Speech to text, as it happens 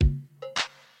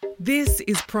This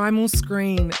is Primal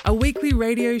Screen, a weekly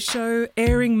radio show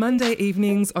airing Monday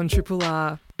evenings on Triple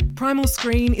R. Primal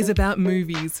Screen is about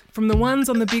movies, from the ones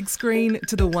on the big screen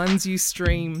to the ones you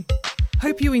stream.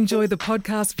 Hope you enjoy the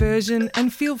podcast version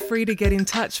and feel free to get in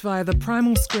touch via the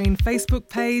Primal Screen Facebook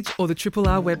page or the Triple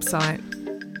R website.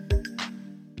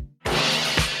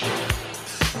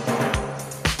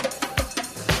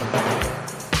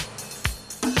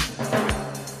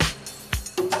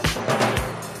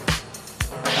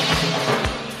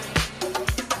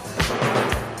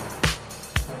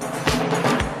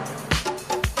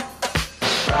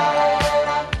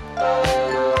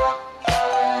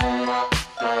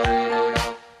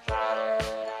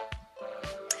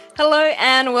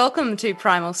 And welcome to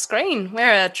Primal Screen.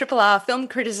 We're a Triple R film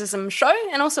criticism show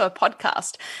and also a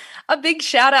podcast. A big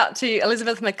shout out to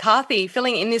Elizabeth McCarthy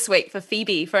filling in this week for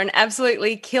Phoebe for an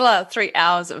absolutely killer 3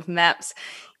 hours of maps.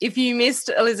 If you missed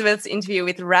Elizabeth's interview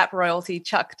with rap royalty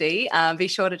Chuck D, be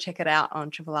sure to check it out on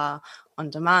Triple R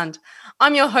On Demand.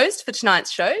 I'm your host for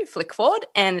tonight's show, Flick Ford,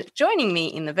 and joining me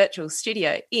in the virtual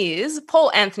studio is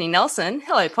Paul Anthony Nelson.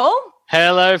 Hello, Paul.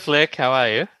 Hello, Flick. How are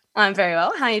you? I'm very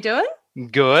well. How are you doing?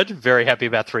 Good. Very happy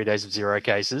about 3 days of zero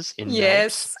cases.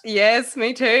 Yes,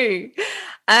 me too.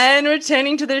 And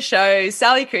returning to the show,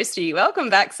 Sally Christie. Welcome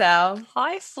back, Sal.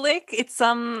 Hi, Flick. It's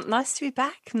nice to be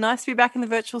back. Nice to be back in the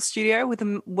virtual studio with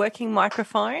a working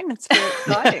microphone. It's very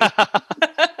exciting.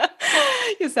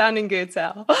 You're sounding good,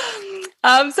 Sal.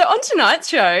 So on tonight's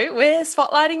show, we're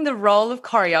spotlighting the role of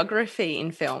choreography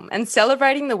in film and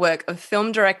celebrating the work of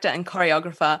film director and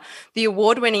choreographer, the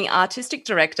award-winning artistic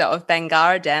director of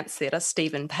Bangarra Dance Theatre,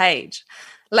 Stephen Page.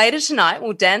 Later tonight,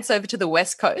 we'll dance over to the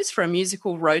West Coast for a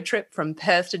musical road trip from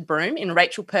Perth to Broome in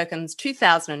Rachel Perkins'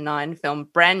 2009 film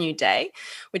Brand New Day,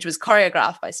 which was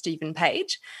choreographed by Stephen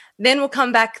Page. Then we'll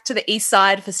come back to the East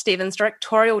Side for Stephen's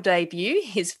directorial debut,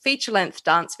 his feature-length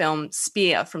dance film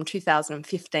Spear from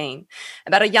 2015,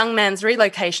 about a young man's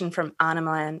relocation from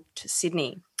Arnhem to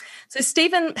Sydney. So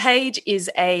Stephen Page is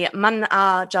a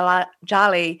Man'ar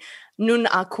Jali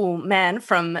Nun'akul man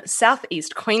from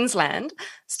southeast Queensland.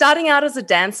 Starting out as a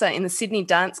dancer in the Sydney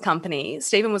Dance Company,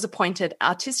 Stephen was appointed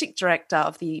artistic director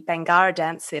of the Bangarra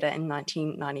Dance Theatre in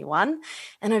 1991,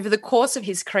 and over the course of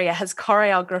his career has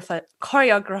choreographed,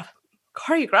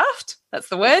 that's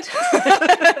the word,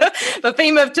 the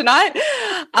theme of tonight.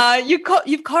 You've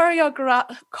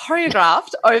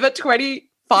choreographed over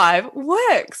 25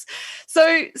 works.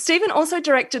 So Stephen also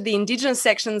directed the Indigenous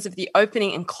sections of the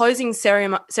opening and closing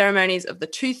ceremonies of the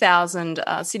 2000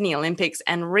 Sydney Olympics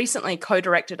and recently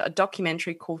co-directed a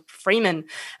documentary called Freeman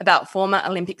about former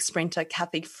Olympic sprinter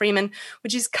Kathy Freeman,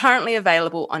 which is currently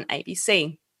available on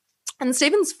ABC. And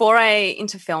Stephen's foray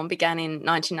into film began in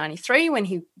 1993 when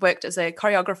he worked as a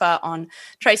choreographer on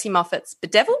Tracy Moffat's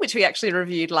Bedevil, which we actually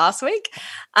reviewed last week.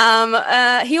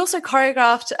 He also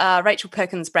choreographed Rachel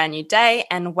Perkins' Brand New Day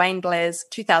and Wayne Blair's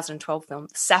 2012 film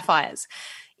Sapphires.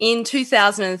 In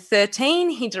 2013,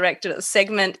 he directed a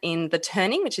segment in The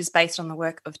Turning, which is based on the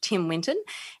work of Tim Winton.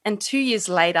 And 2 years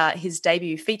later, his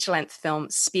debut feature-length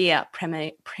film, Spear,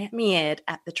 premiered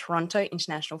at the Toronto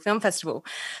International Film Festival.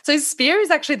 So Spear is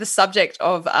actually the subject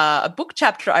of a book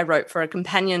chapter I wrote for a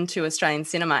companion to Australian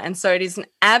cinema. And so it is an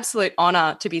absolute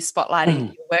honour to be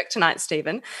spotlighting your work tonight,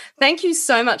 Stephen. Thank you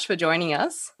so much for joining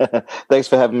us. Thanks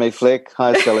for having me, Flick.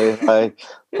 Hi, Sally. Hi,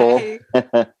 Paul. Hey.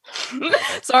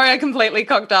 Sorry, I completely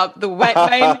cocked up the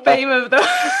main theme of the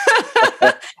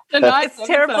tonight's It's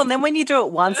terrible. episode. And then when you do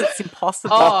it once, it's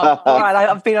impossible. Right,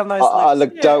 I've been on those lists.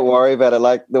 Look, don't worry about it.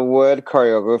 Like the word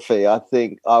choreography, I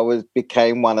think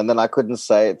became one, and then I couldn't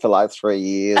say it for like 3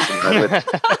 years. And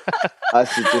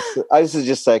I used to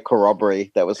just say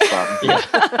corroboree. That was fun. Yeah.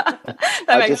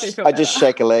 I just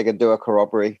shake a leg and do a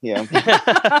corroboree. Yeah.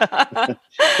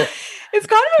 It's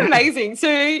kind of amazing. So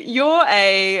you're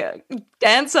a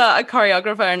dancer, a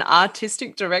choreographer, an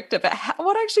artistic director, but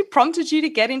what actually prompted you to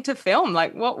get into film?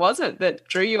 Like, what was it that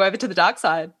drew you over to the dark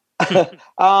side?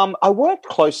 I worked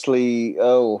closely.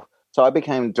 So I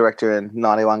became director in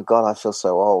 91. God, I feel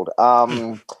so old.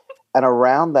 And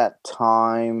around that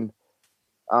time,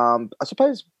 I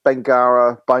suppose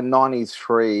Bangarra, by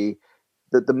 93,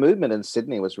 the movement in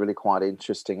Sydney was really quite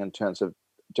interesting in terms of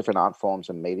different art forms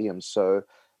and mediums. So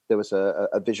there was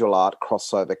a visual art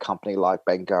crossover company like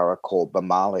Bangarra called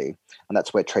Bamali, and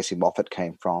that's where Tracy Moffat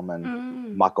came from,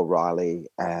 and Michael Riley,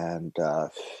 and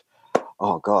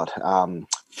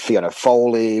Fiona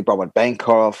Foley, Bronwyn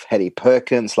Bancroft, Hetty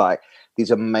Perkins, like these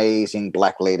amazing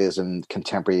black leaders in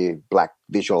contemporary black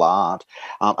visual art.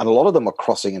 And a lot of them were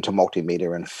crossing into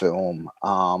multimedia and film.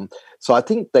 So I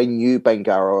think they knew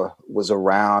Bangarra was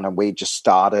around and we just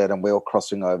started and we were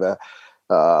crossing over.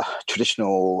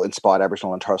 traditional inspired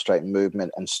Aboriginal and Torres Strait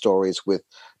movement and stories with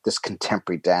this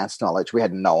contemporary dance knowledge. We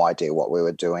had no idea what we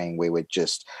were doing. We were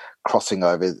just crossing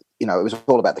over. It was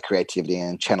all about the creativity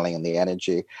and channeling and the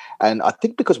energy. And I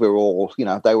think because we were all,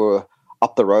 they were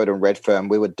up the road in Redfern,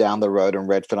 we were down the road in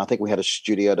Redfern. I think we had a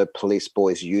studio at a Police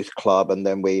Boys Youth Club, and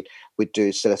then we'd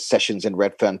do sort of sessions in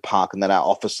Redfern Park, and then our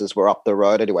offices were up the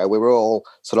road. Anyway, we were all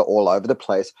sort of all over the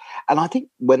place. And I think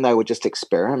when they were just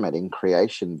experimenting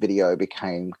creation, video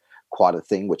became quite a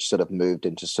thing, which sort of moved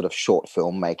into sort of short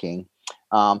filmmaking.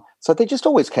 So they just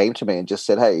always came to me and just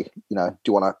said, hey, do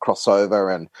you want to cross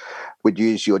over? And we'd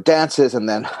use your dancers. And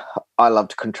then I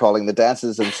loved controlling the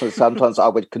dancers. And so sometimes I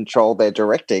would control their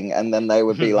directing. And then they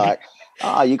would be like,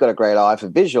 you got a great eye for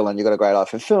visual and you got a great eye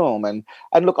for film. And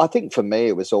look, I think for me,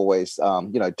 it was always,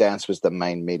 dance was the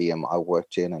main medium I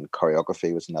worked in, and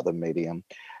choreography was another medium.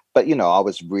 But, I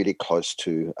was really close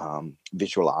to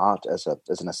visual art as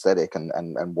an aesthetic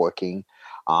and working.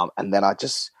 And then I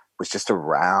just was just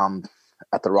around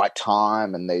at the right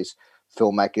time, and these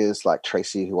filmmakers like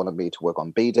Tracy, who wanted me to work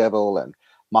on Bee Devil, and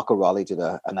Michael Riley did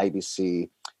an ABC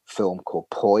film called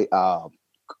what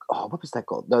was that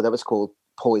called? No, that was called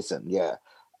Poison. Yeah.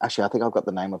 Actually, I think I've got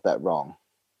the name of that wrong.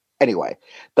 Anyway,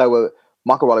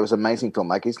 Michael Riley was an amazing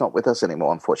filmmaker. He's not with us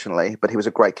anymore, unfortunately, but he was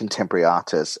a great contemporary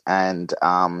artist. And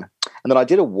then I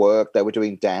did a work. They were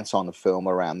doing dance on the film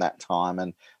around that time,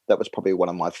 and that was probably one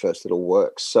of my first little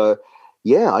works. So,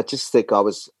 yeah, I just think I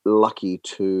was lucky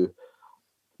to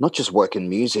not just work in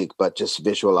music, but just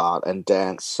visual art and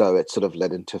dance. So it sort of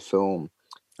led into film.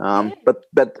 But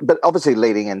obviously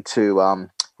leading into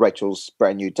Rachel's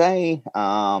Brand New Day.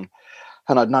 And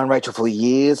I'd known Rachel for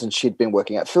years, and she'd been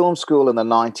working at film school in the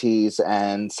 90s.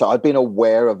 And so I'd been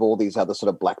aware of all these other sort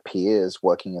of Black peers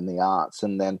working in the arts.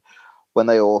 And then when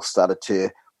they all started to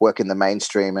work in the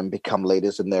mainstream and become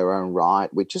leaders in their own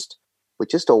right, we just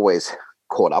always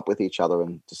caught up with each other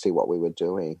and to see what we were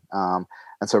doing. And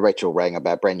so Rachel rang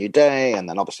about Brand New Day, and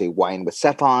then obviously Wayne with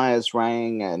Sapphires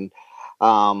rang. And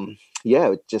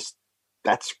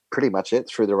that's pretty much it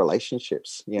through the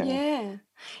relationships. Yeah.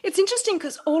 It's interesting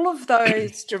because all of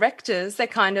those directors, they're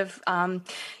kind of, I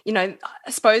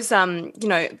suppose,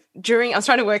 during, I was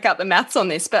trying to work out the maths on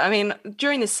this, but I mean,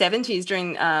 during the 70s,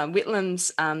 during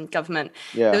Whitlam's government,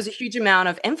 there was a huge amount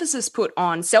of emphasis put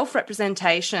on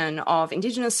self-representation of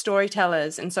Indigenous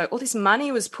storytellers. And so all this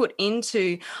money was put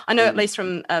into, I know at least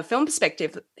from a film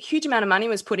perspective, a huge amount of money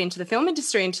was put into the film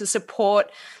industry and to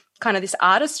support kind of this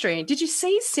artistry. Did you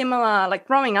see similar, like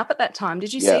growing up at that time,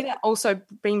 did you see that also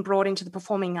being brought into the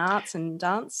performing arts and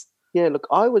dance? Yeah, look,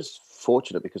 I was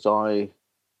fortunate because I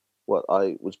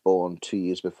was born 2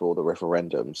 years before the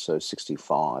referendum, so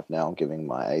 65. Now I'm giving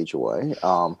my age away.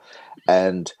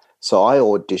 And so I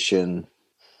auditioned.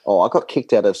 I got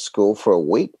kicked out of school for a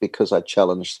week because I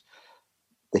challenged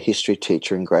the history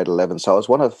teacher in grade 11. So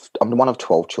I'm one of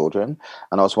 12 children,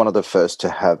 and I was one of the first to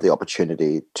have the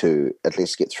opportunity to at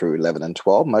least get through 11 and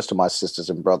 12. Most of my sisters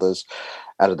and brothers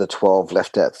out of the 12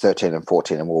 left at 13 and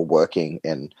 14 and were working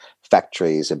in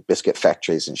factories and biscuit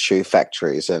factories and shoe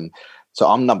factories. And so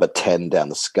I'm number 10 down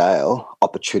the scale.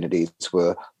 Opportunities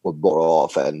were more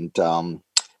off. And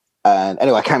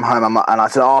anyway, I came home and I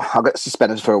said, I got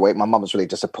suspended for a week. My mum was really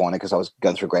disappointed because I was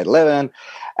going through grade 11.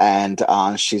 And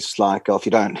she's like, if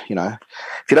you don't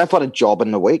find a job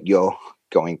in the week, you're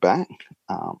going back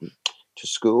to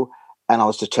school. And I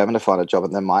was determined to find a job.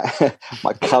 And then my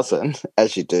cousin,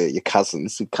 as you do, your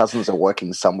cousins are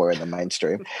working somewhere in the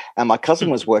mainstream. And my cousin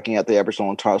was working at the Aboriginal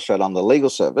and Torres Strait on the legal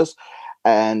service.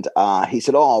 And he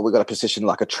said, we got a position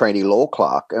like a trainee law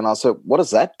clerk. And I said, what does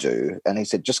that do? And he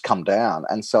said, just come down.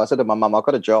 And so I said to my mum, I've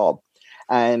got a job.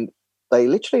 And they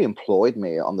literally employed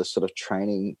me on this sort of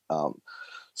training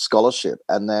scholarship.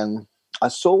 And then I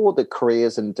saw the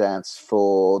careers in dance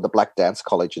for the Black Dance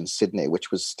College in Sydney, which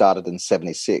was started in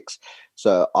 76.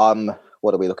 So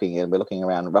what are we looking at? We're looking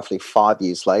around roughly 5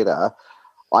 years later.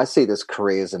 I see this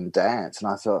careers in dance.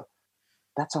 And I thought,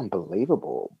 that's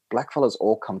unbelievable. Blackfellas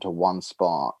all come to one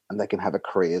spot and they can have a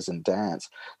careers in dance.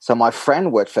 So my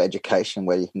friend worked for education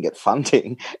where you can get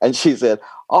funding, and she said,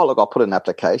 look, I'll put an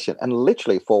application. And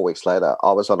literally 4 weeks later,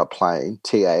 I was on a plane,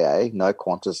 TAA, no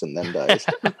Qantas in them days.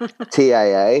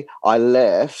 TAA, I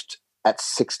left at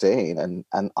 16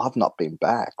 and I've not been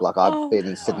back. Like I've been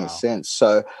in Sydney since.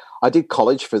 So I did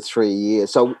college for 3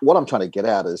 years. So what I'm trying to get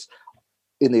at is,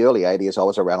 in the early 80s, I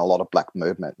was around a lot of Black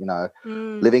movement,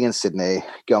 living in Sydney,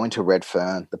 going to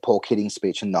Redfern, the Paul Keating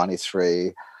speech in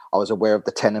 93. I was aware of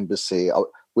the 10 Embassy.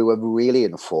 We were really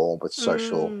informed with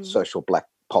social Black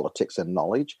politics and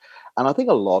knowledge. And I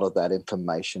think a lot of that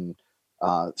information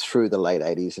through the late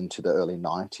 80s into the early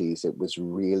 90s, it was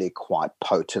really quite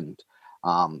potent,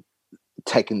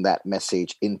 taking that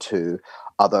message into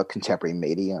other contemporary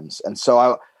mediums. And so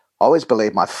I always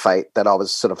believed my fate that I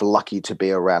was sort of lucky to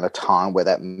be around a time where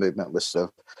that movement was sort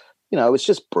of, it was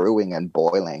just brewing and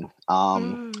boiling.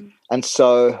 And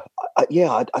so,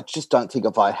 I just don't think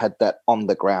if I had that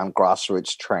on-the-ground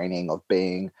grassroots training of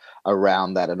being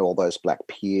around that and all those Black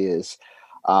peers,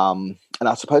 and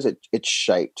I suppose it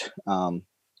shaped,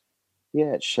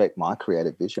 it shaped my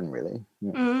creative vision, really.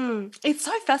 Yeah. It's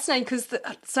so fascinating because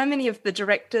so many of the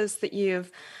directors that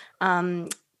you've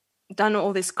done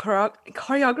all this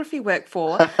choreography work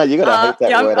for. You got to hate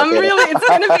that word. I'm really, it's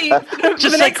going to be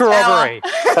just say corroborate.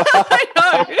 I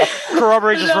know.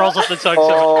 Corroborate just rolls off the tongue.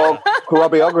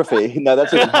 Choreography. No,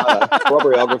 that's even harder.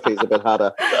 Choreography is a bit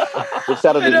harder. We've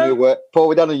started a new word. Paul,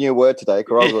 we've done a new word today.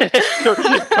 Choreography.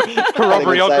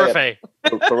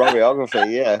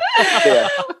 Choreography, yeah.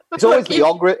 It's always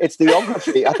it's the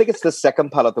ography. I think it's the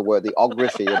second part of the word, the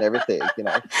ography and everything,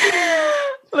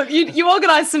 Look, you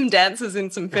organised some dances in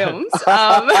some films.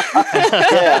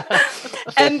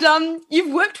 And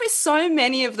you've worked with so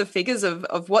many of the figures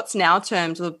of what's now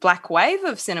termed the Black wave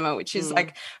of cinema, which is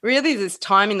like really this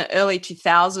time in the early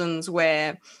 2000s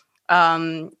where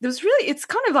there was really, it's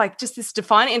kind of like just this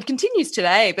defining, and continues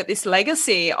today, but this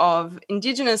legacy of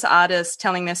Indigenous artists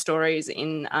telling their stories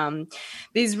in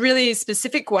these really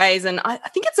specific ways. And I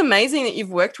think it's amazing that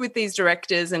you've worked with these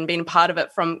directors and been part of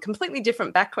it from completely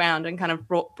different background and kind of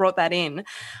brought that in.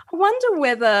 I wonder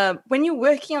whether when you're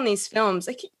working on these films,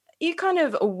 like, you're kind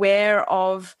of aware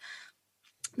of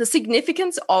the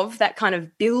significance of that kind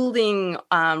of building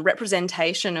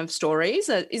representation of stories.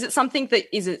 Is it something that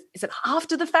is it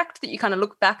after the fact that you kind of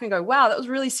look back and go, wow, that was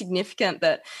really significant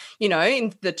that,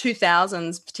 in the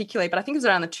 2000s particularly, but I think it was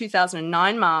around the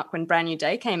 2009 mark when Brand New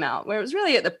Day came out, where it was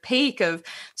really at the peak of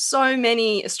so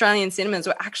many Australian cinemas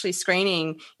were actually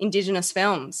screening Indigenous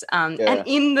films and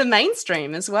in the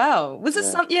mainstream as well. Was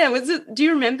it do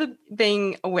you remember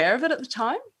being aware of it at the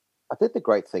time? I think the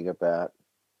great thing about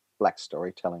Black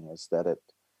storytelling is that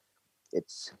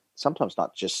it's sometimes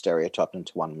not just stereotyped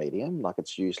into one medium, like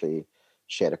it's usually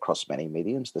shared across many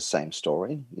mediums, the same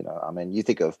story. You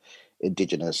think of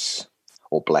Indigenous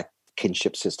or Black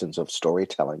kinship systems of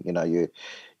storytelling,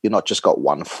 you're not just got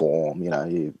one form,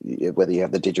 you whether you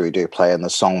have the didgeridoo player and the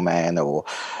songman or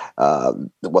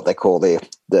what they call the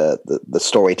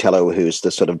storyteller who's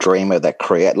the sort of dreamer that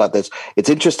create, like it's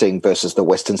interesting versus the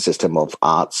Western system of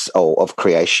arts or of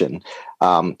creation,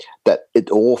 that it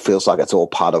all feels like it's all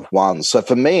part of one. So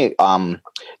for me,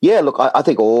 I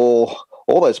think all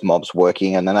those mobs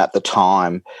working, and then at the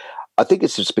time, I think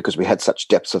it's just because we had such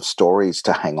depths of stories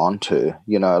to hang on to,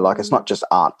 it's not just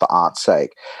art for art's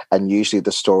sake. And usually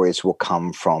the stories will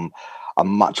come from a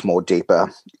much more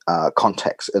deeper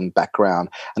context and background.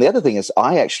 And the other thing is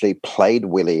I actually played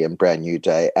Willie in Brand New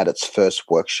Day at its first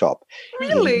workshop.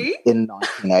 Really? In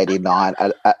 1989.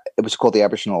 It was called the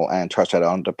Aboriginal and Torres Strait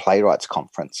Islander Playwrights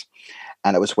Conference.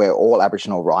 And it was where all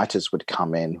Aboriginal writers would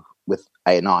come in with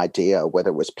an idea, whether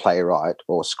it was playwright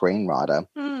or screenwriter.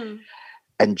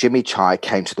 And Jimmy Chai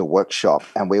came to the workshop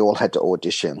and we all had to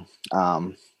audition.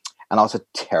 And I was a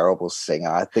terrible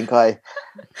singer. I think Rachel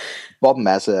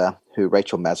Mazza,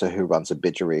 who runs a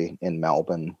bidgery in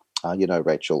Melbourne,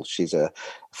 Rachel, she's a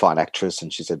fine actress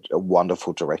and she's a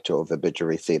wonderful director of a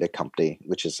bidgery theatre company,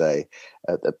 which is a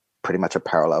pretty much a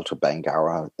parallel to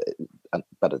Bangarra,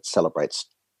 but it celebrates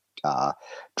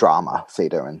drama,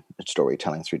 theatre and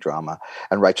storytelling through drama.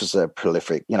 And Rachel's a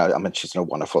prolific, she's a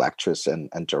wonderful actress and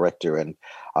director. And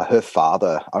her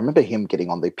father, I remember him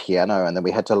getting on the piano and then we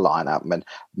had to line up. And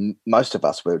most of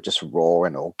us were just raw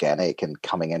and organic and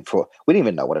coming in we didn't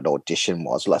even know what an audition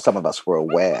was. Like some of us were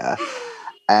aware.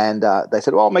 And they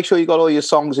said, well, make sure you got all your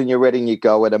songs and you're ready and you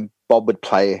go. And Uncle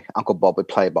Bob would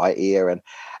play by ear. And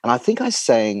I think I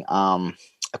sang a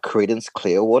Creedence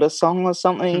Clearwater song or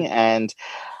something. And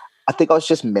I think I was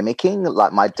just mimicking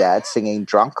like my dad singing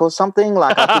drunk or something.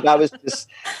 Like I think I was just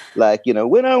like,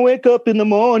 when I wake up in the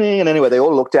morning. And anyway, they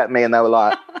all looked at me and they were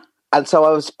like, and so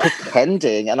I was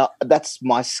pretending. And that's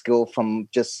my skill from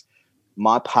just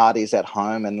my parties at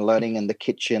home and learning in the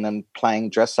kitchen and playing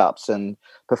dress ups and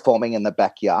performing in the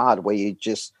backyard where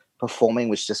performing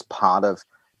was just part of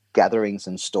gatherings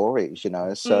and stories,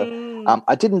 So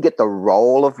I didn't get the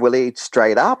role of Willie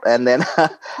straight up. And then,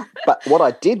 but what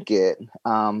I did get,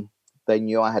 they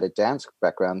knew I had a dance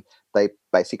background. They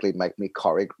basically made me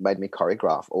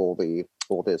choreograph all the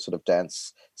sort of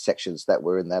dance sections that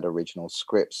were in that original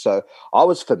script. So I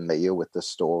was familiar with the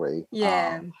story.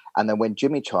 Yeah. And then when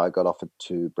Jimmy Chai got offered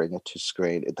to bring it to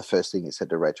screen, the first thing he said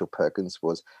to Rachel Perkins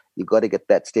was, "You got to get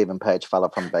that Stephen Page fella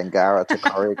from Bangarra to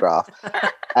choreograph."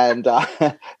 And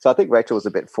so I think Rachel was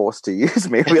a bit forced to use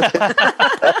me with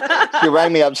it. She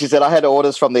rang me up. She said, "I had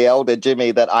orders from the elder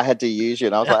Jimmy that I had to use you."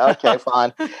 And I was like, "Okay,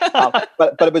 fine."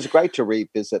 But it was great to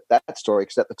revisit that story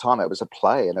because at the time it was a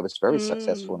play and it was very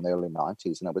successful in the early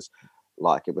 90s. And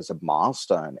it was a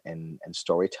milestone in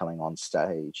storytelling on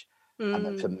stage. And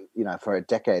then for a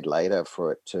decade later,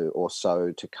 for it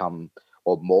to come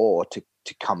or more to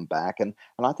come back. And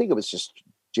I think it was just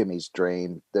Jimmy's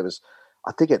dream.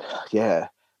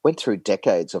 Went through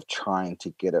decades of trying to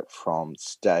get it from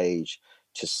stage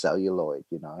to celluloid,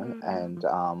 and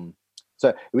so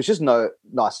it was just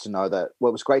nice to know that.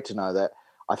 Well, it was great to know that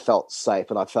I felt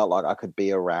safe and I felt like I could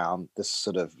be around this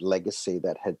sort of legacy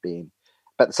that had been.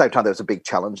 But at the same time, there was a big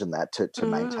challenge in that to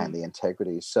maintain the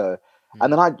integrity. So,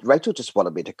 and then Rachel just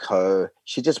wanted me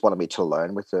she just wanted me to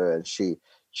learn with her, and she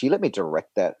let me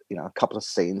direct that, a couple of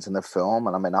scenes in the film.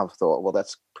 And I mean, I've thought, well,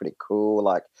 that's pretty cool.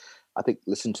 Like, I think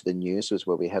Listen to the News was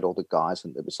where we had all the guys,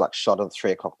 and it was like shot at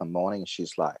 3:00 in the morning. And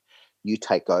she's like, "You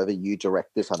take over, you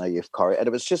direct this. I know you've choreographed." And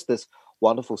it was just this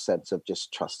wonderful sense of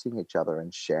just trusting each other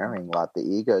and sharing. Like the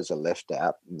egos are left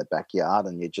out in the backyard,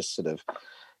 and you're just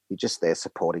there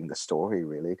supporting the story,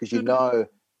 really, because you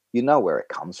know where it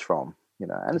comes from.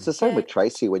 And it's the same with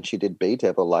Tracy when she did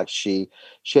B-Devil. Like she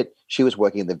was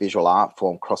working in the visual art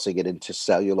form, crossing it into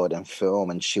celluloid and film,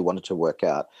 and she wanted to work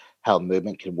out how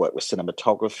movement can work with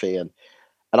cinematography. And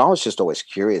I was just always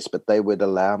curious, but they would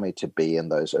allow me to be in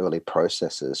those early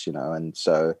processes, and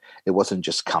so it wasn't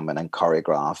just come in and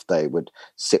choreograph. They would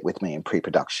sit with me in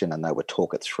pre-production and they would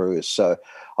talk it through. So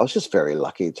I was just very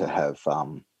lucky to have,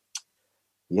 and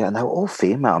they were all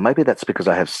female. Maybe that's because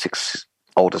I have 6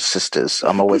 older sisters.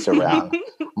 I'm always around.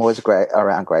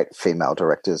 Around great female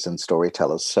directors and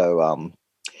storytellers. So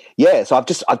so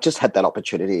I've just had that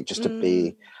opportunity just to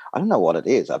be. I don't know what it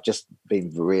is. I've just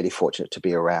been really fortunate to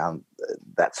be around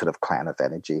that sort of clan of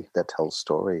energy that tells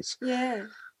stories. Yeah.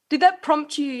 Did that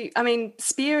prompt you? I mean,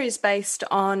 Spear is based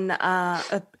on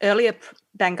an earlier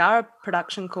Bangarra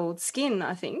production called Skin,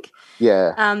 I think.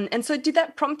 Yeah. And so did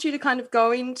that prompt you to kind of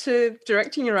go into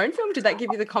directing your own film? Did that give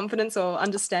you the confidence or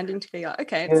understanding to be like,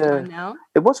 okay, it's time now?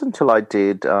 It wasn't until I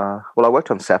did, I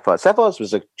worked on Sapphire. Sapphires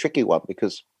was a tricky one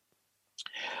because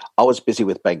I was busy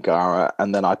with Bangarra,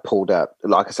 and then I pulled out.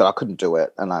 Like I said, I couldn't do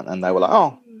it, and they were like,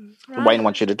 "Oh, right. Wayne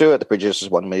wants you to do it. The producers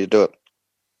wanted me to do it."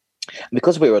 And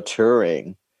because we were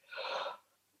touring,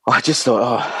 I just thought,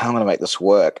 "Oh, I'm going to make this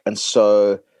work." And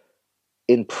so,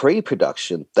 in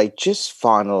pre-production, they just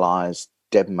finalised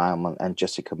Deb Mailman and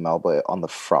Jessica Melba on the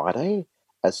Friday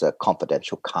as a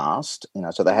confidential cast.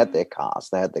 So they had their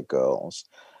cast, they had their girls.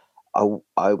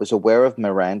 I was aware of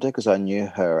Miranda because I knew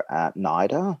her at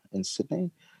NIDA in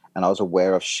Sydney, and I was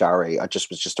aware of Shari. I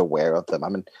was just aware of them. I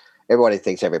mean, everybody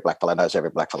thinks every blackfellow knows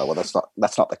every blackfellow. Well,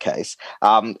 that's not the case.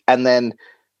 And then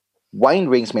Wayne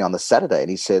rings me on the Saturday and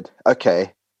he said,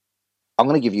 "Okay, I'm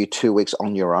going to give you 2 weeks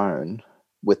on your own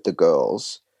with the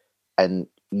girls, and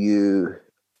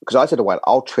because I said to Wayne,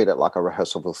 I'll treat it like a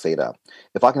rehearsal theatre.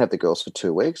 If I can have the girls for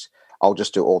 2 weeks, I'll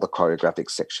just do all the choreographic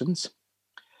sections."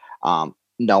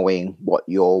 Knowing what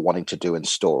you're wanting to do in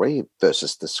story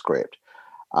versus the script.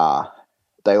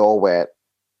 They all went,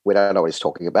 "We don't know what he's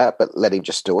talking about, but let him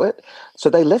just do it." So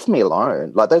they left me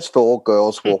alone. Like those 4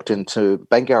 girls walked into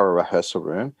Bangarra rehearsal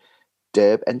room.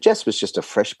 Deb and Jess was just a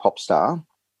fresh pop star.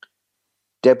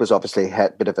 Deb was obviously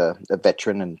had a bit of a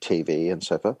veteran in TV and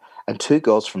so forth, and 2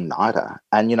 girls from NIDA.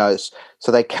 And,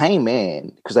 so they came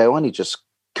in because they only just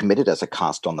committed as a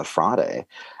cast on the Friday.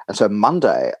 And so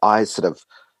Monday, I sort of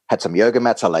had some yoga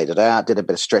mats. I laid it out, did a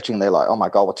bit of stretching. They're like, "Oh my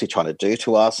God, what's he trying to do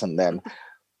to us?" And then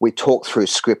we talked through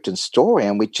script and story.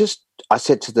 And I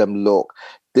said to them, "Look,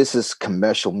 this is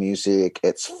commercial music.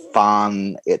 It's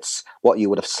fun. It's what you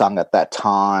would have sung at that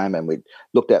time." And we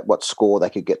looked at what score they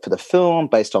could get for the film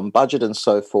based on budget and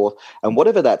so forth. And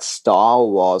whatever that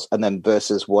style was, and then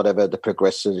versus whatever the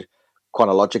progressive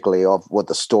chronologically of what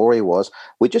the story was,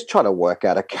 we just try to work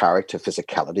out a character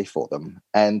physicality for them.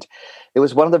 And it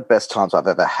was one of the best times I've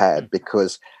ever had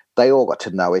because they all got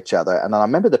to know each other. And I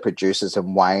remember the producers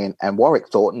and Wayne and Warwick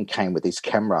Thornton came with his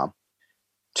camera.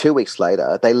 2 weeks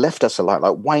later, they left us alone.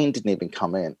 Like Wayne didn't even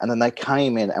come in. And then they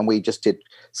came in and we just did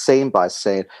scene by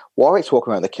scene. Warwick's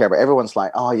walking around the camera. Everyone's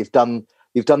like, "Oh, you've done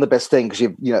the best thing because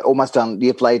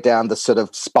you've laid down the sort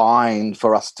of spine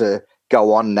for us to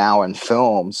go on now and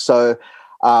film." So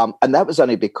And that was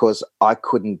only because I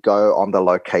couldn't go on the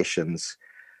locations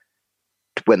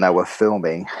when they were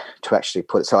filming to actually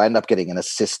put it. So I ended up getting an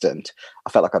assistant.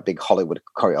 I felt like a big Hollywood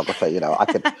choreographer, you know.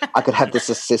 I could have this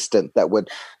assistant that would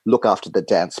look after the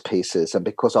dance pieces. And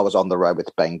because I was on the road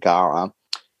with Bangarra,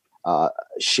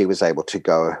 she was able to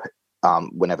go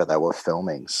whenever they were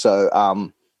filming. So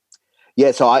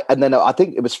so I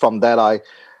think it was from that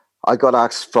I got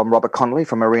asked from Robert Connolly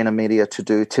from Arena Media to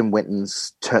do Tim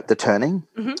Winton's The Turning.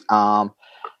 Mm-hmm.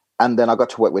 And then I got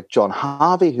to work with John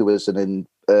Harvey, who was an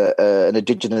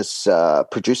Indigenous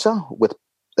producer with,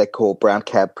 they call Brown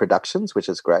Cab Productions, which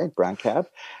is great, Brown Cab.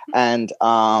 And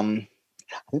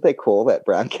I think they call that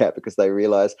Brown Cab because they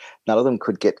realised none of them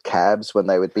could get cabs when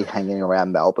they would be hanging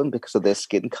around Melbourne because of their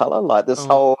skin colour. Like this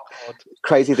whole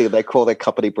crazy thing, they call their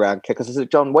company Brown Cab. Because I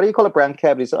said, John, what do you call a brown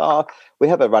cab? And he said, we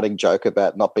have a running joke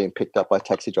about not being picked up by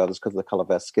taxi drivers because of the colour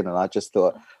of our skin. And I just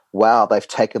thought, wow, they've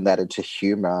taken that into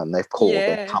humour and they've called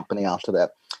their company after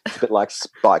that. It's a bit like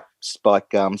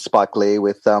Spike Lee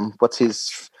with what's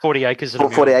his 40 Acres and a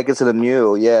Mule. 40 Acres and a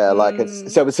Mule, yeah. Like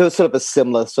so it's sort of a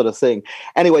similar sort of thing.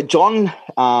 Anyway, John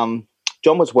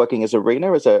was working as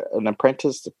an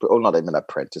apprentice, or not even an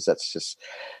apprentice. That's just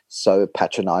so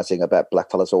patronising about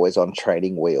blackfellas always on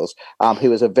training wheels. He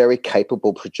was a very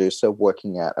capable producer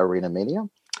working at Arena Media,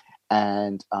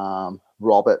 and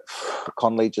Robert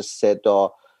Connolly just said,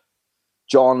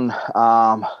 John,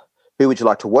 who would you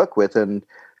like to work with? And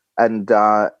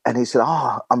he said,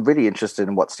 I'm really interested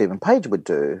in what Stephen Page would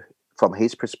do from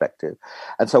his perspective.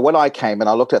 And so when I came and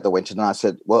I looked at the Winton and I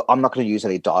said, well, I'm not going to use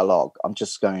any dialogue. I'm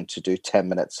just going to do 10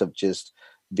 minutes of just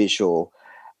visual.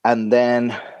 And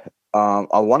then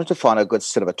I wanted to find a good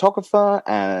cinematographer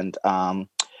and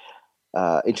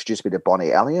introduced me to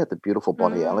Bonnie Elliott, the beautiful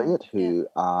Bonnie Elliott, who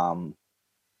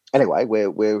anyway,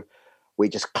 we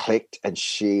just clicked and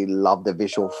she loved the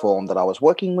visual form that I was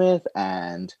working with.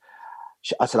 And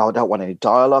I said, I don't want any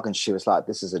dialogue. And she was like,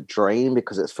 this is a dream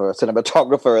because it's for a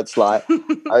cinematographer. It's like,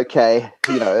 okay,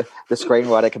 you know, the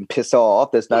screenwriter can piss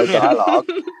off. There's no dialogue.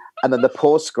 And then the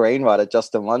poor screenwriter,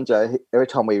 Justin Wanjo, every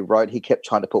time we wrote, he kept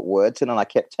trying to put words in and I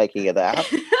kept taking it out.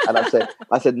 And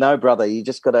I said, no, brother, you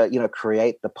just got to, you know,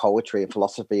 create the poetry and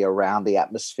philosophy around the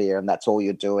atmosphere. And that's all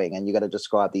you're doing. And you got to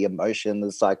describe the emotion,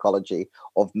 the psychology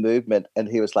of movement. And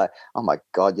he was like, oh my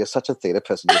God, you're such a theatre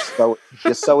person.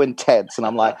 You're so intense. And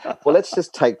I'm like, well, let's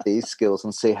just take these skills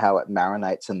and see how it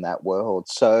marinates in that world.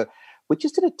 So we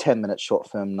just did a 10-minute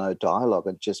short film, no dialogue,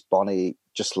 and just Bonnie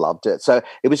just loved it. So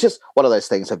it was just one of those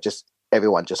things of just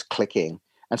everyone just clicking.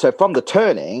 And so from The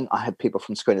Turning, I had people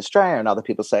from Screen Australia and other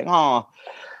people saying,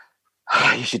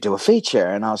 you should do a feature.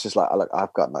 And I was just like, look,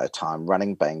 I've got no time.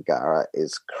 Running Bangarra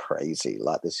is crazy.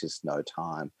 Like, this is no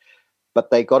time.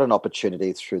 But they got an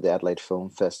opportunity through the Adelaide Film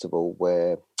Festival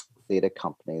where theatre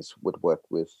companies would work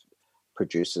with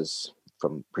producers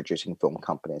from producing film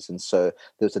companies. And so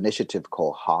there was an initiative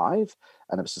called Hive,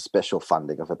 and it was a special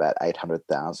funding of about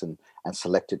 800,000 and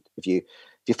selected. If you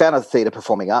found a theatre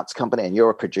performing arts company and you're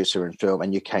a producer in film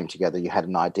and you came together, you had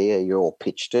an idea, you all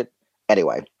pitched it.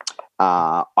 Anyway,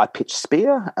 I pitched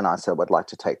Spear and I said, I'd like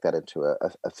to take that into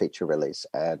a feature release.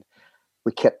 And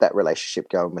we kept that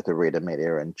relationship going with Arena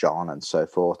Media and John and so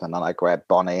forth. And then I grabbed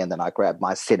Bonnie and then I grabbed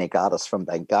my scenic artist from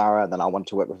Bangarra. And then I wanted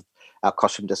to work with our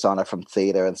costume designer from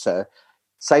theatre. And so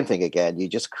same thing again. You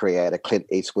just create a Clint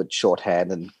Eastwood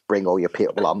shorthand and bring all your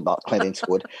people. Well, I'm not Clint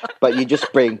Eastwood, but you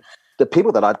just bring the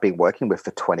people that I'd been working with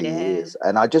for 20 years.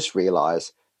 And I just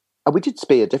realised, and we did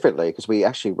Spear differently because we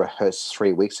actually rehearsed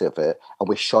 3 weeks of it and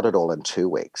we shot it all in 2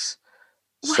 weeks.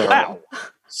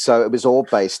 So it was all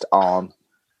based on,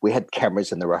 we had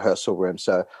cameras in the rehearsal room.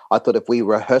 So I thought if we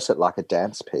rehearse it like a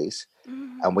dance piece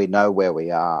and we know where we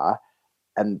are,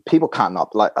 and people can't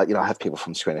not, like, you know, I have people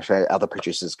from Screen Australia, other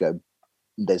producers go,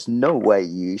 there's no way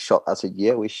you shot. I said,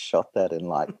 yeah, we shot that in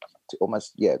like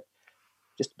almost,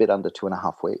 just a bit under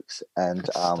 2.5 weeks. And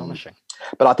astonishing.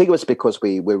 But I think it was because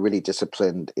we were really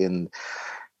disciplined in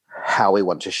how we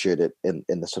want to shoot it in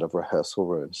the sort of rehearsal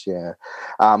rooms.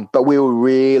 But we were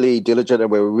really diligent and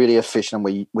we were really efficient.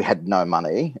 And we had no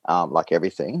money, like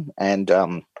everything. And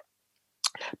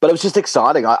but it was just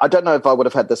exciting. I don't know if I would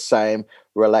have had the same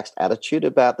relaxed attitude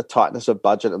about the tightness of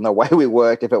budget and the way we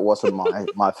worked if it wasn't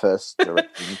my first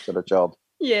directing sort of job.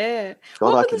 Yeah.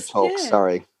 God, I can talk.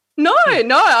 Sorry. No,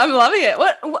 I'm loving it.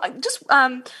 Just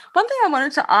one thing I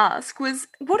wanted to ask was,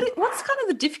 what's kind of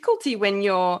the difficulty when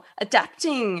you're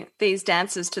adapting these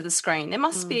dances to the screen? There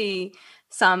must be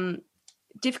some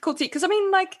difficulty because, I mean,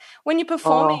 like when you're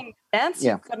performing dance,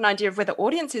 you've got an idea of where the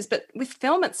audience is, but with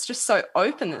film, it's just so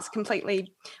open. It's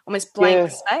completely almost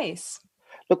blank space.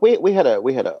 Look, we had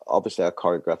obviously a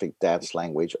choreographic dance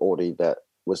language already that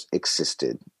was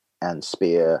existed, and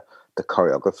Spear, the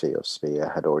choreography of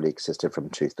Spear had already existed from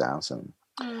 2000.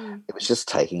 It was just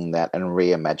taking that and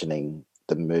reimagining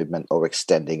the movement or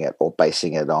extending it or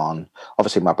basing it on,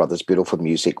 obviously My Brother's Beautiful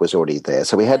music was already there.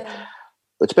 So we had,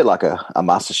 it's a bit like a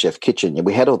MasterChef kitchen.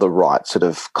 We had all the right sort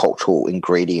of cultural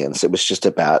ingredients. It was just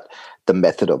about the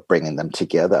method of bringing them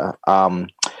together.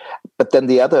 But then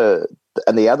the other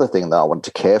thing that I wanted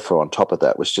to care for on top of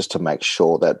that was just to make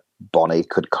sure that Bonnie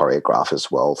could choreograph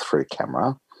as well through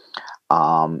camera.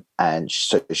 And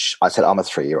so I said, I'm a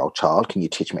 3-year-old child. Can you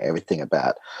teach me everything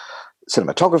about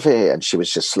cinematography? And she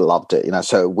was just loved it, you know.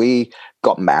 So we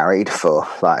got married for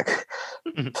like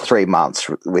 3 months.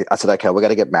 I said, okay, we're going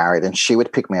to get married. And she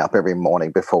would pick me up every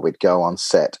morning before we'd go on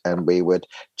set, and we would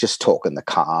just talk in the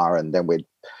car, and then we'd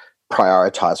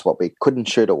prioritize what we couldn't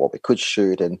shoot or what we could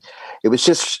shoot. And it was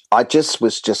just, I just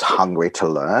was just hungry to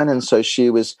learn. And so she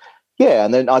was, yeah.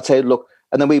 And then I'd say, look,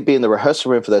 and then we'd be in the rehearsal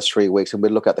room for those 3 weeks, and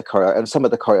we'd look at the choreo and some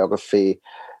of the choreography.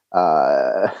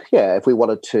 If we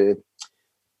wanted to,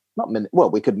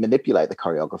 we could manipulate the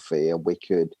choreography, and we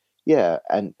could,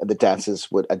 and the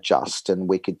dancers would adjust, and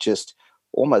we could just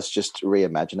almost just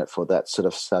reimagine it for that sort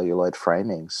of celluloid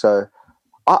framing. So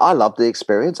I loved the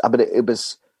experience. I mean,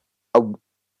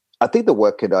 I think the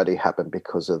work could only happen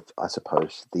because of, I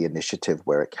suppose, the initiative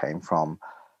where it came from.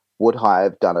 Would I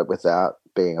have done it without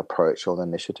being approached or the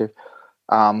initiative?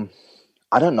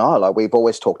 I don't know. Like, we've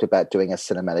always talked about doing a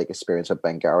cinematic experience of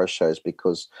Bangarra shows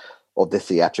because of the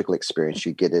theatrical experience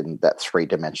you get in that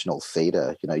 3-dimensional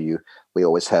theatre. You know, we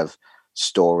always have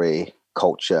story,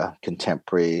 culture,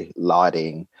 contemporary,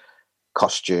 lighting,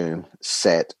 costume,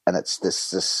 set, and it's this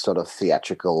sort of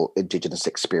theatrical Indigenous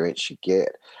experience you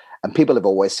get. And people have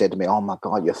always said to me, oh my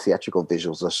God, your theatrical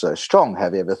visuals are so strong.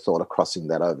 Have you ever thought of crossing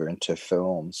that over into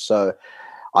film? So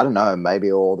I don't know,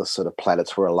 maybe all the sort of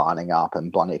planets were aligning up,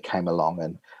 and Bonnie came along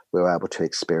and we were able to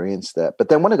experience that. But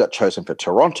then when it got chosen for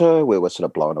Toronto, we were sort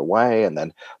of blown away. And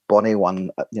then Bonnie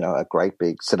won, a great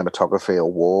big cinematography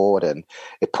award, and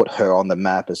it put her on the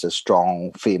map as a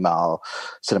strong female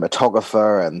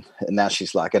cinematographer. And now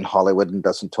she's like in Hollywood and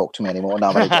doesn't talk to me anymore. No,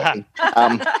 I'm only joking.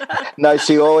 No,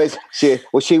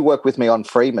 she worked with me on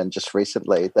Freeman just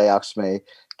recently. They asked me,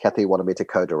 Kathy wanted me to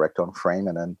co-direct on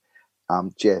Freeman, and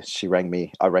she rang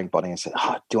me. I rang Bonnie and said,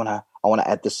 I want to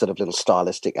add this sort of little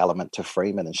stylistic element to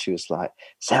Freeman. And she was like,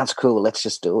 sounds cool. Let's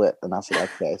just do it. And I said,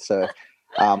 okay. So,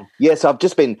 so I've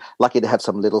just been lucky to have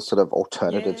some little sort of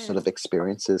alternative sort of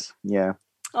experiences. Yeah.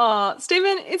 Oh,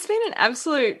 Stephen, it's been an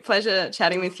absolute pleasure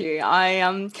chatting with you. I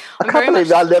can't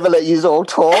believe I never let you all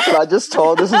talk, and I just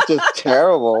told this is just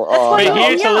terrible. Oh, we're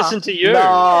here to listen to you. No,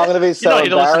 I'm going to be so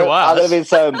embarrassed. I'm going to be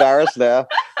so embarrassed now.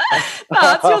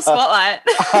 No, it's your spotlight.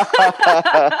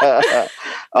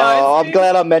 I'm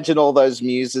glad I mentioned all those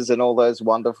muses and all those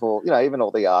wonderful, even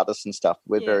all the artists and stuff.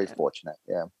 We're very fortunate.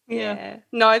 Yeah.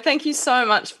 No, thank you so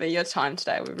much for your time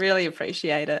today. We really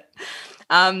appreciate it.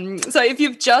 So if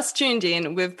you've just tuned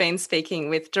in, we've been speaking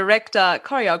with director,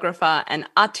 choreographer and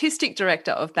artistic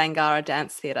director of Bangarra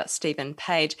Dance Theatre, Stephen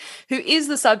Page, who is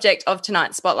the subject of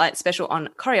tonight's Spotlight special on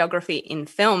choreography in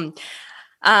film.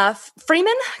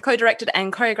 Freeman, co-directed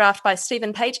and choreographed by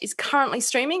Stephen Page, is currently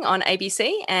streaming on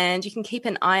ABC, and you can keep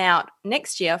an eye out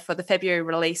next year for the February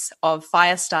release of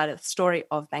Firestarter, the story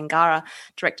of Bangarra,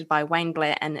 directed by Wayne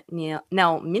Blair and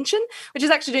Nell Minchin, which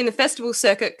is actually doing the festival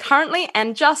circuit currently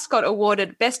and just got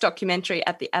awarded Best Documentary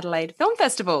at the Adelaide Film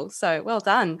Festival. So well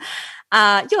done.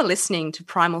 You're listening to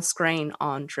Primal Screen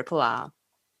on Triple R.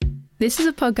 This is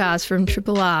a podcast from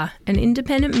Triple R, an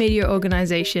independent media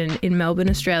organisation in Melbourne,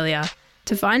 Australia.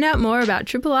 To find out more about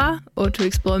Triple R or to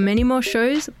explore many more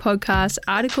shows, podcasts,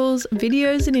 articles,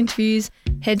 videos and interviews,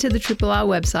 head to the Triple R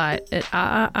website at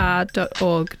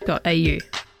rrr.org.au.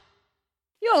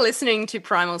 You're listening to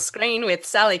Primal Screen with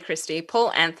Sally Christie,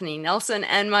 Paul Anthony Nelson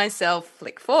and myself,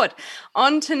 Flick Ford.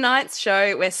 On tonight's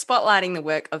show, we're spotlighting the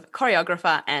work of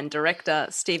choreographer and director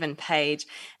Stephen Page.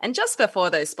 And just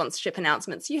before those sponsorship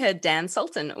announcements, you heard Dan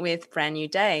Sultan with Brand New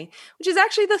Day, which is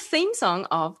actually the theme song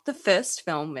of the first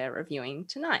film we're reviewing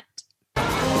tonight.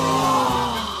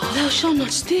 Thou shalt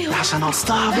not steal. Thou shalt not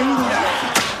starve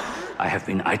either. I have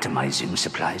been itemizing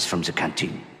supplies from the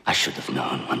canteen. I should have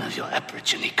known one of your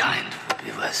Aborigine kind would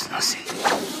be worth nothing.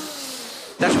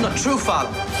 That's not true, Father.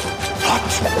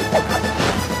 What?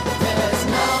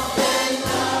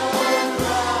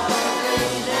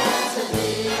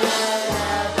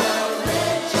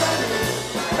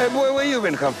 Hey, boy, where you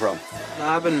been come from?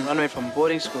 I've been running away from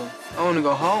boarding school. I want to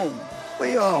go home.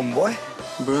 Where you home, boy?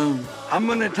 Broome. I'm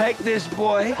gonna take this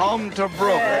boy home to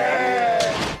Broome.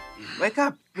 Yeah. Wake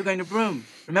up. We're going to Broome.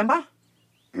 Remember?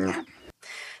 Yeah.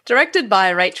 Directed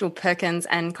by Rachel Perkins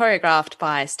and choreographed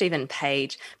by Stephen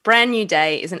Page, Brand New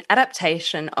Day is an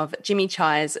adaptation of Jimmy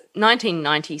Chai's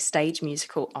 1990 stage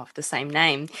musical of the same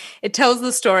name. It tells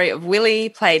the story of Willie,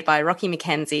 played by Rocky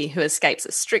McKenzie, who escapes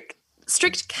a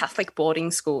strict Catholic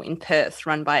boarding school in Perth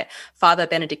run by Father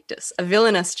Benedictus, a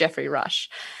villainous Geoffrey Rush.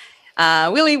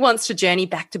 Willie wants to journey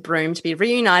back to Broome to be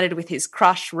reunited with his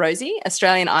crush, Rosie,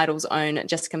 Australian Idol's own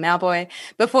Jessica Mauboy,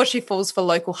 before she falls for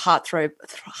local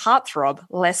heartthrob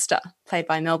Lester, played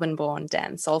by Melbourne-born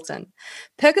Dan Sultan.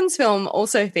 Perkins' film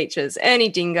also features Ernie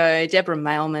Dingo, Deborah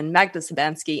Mailman, Magda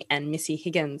Sabansky, and Missy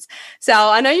Higgins. Sal,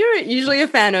 I know you're usually a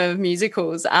fan of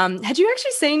musicals. Had you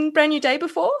actually seen Brand New Day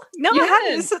before? No, I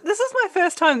hadn't. This is my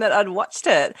first time that I'd watched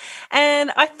it.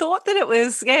 And I thought that it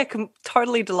was,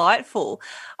 totally delightful.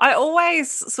 I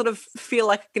always sort of feel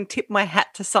like I can tip my hat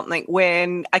to something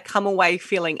when I come away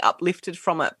feeling uplifted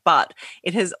from it, but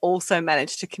it has also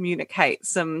managed to communicate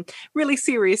some really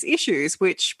serious issues,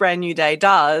 which Brand New Day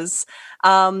does.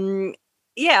 I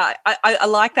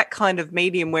like that kind of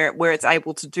medium where it's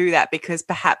able to do that, because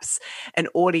perhaps an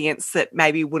audience that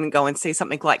maybe wouldn't go and see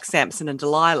something like Samson and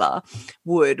Delilah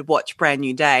would watch Brand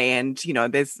New Day, and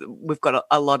we've got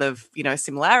a lot of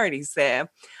similarities there.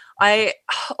 I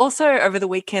also, over the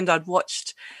weekend, I'd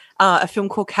watched a film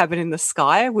called Cabin in the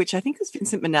Sky, which I think is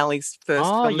Vincent Minnelli's first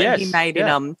film that he made in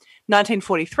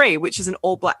 1943, which is an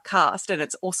all-black cast, and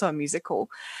it's also a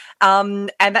musical. And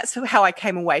that's how I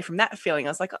came away from that feeling. I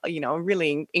was like,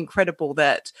 really incredible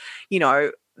that,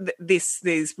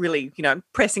 these really,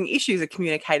 pressing issues are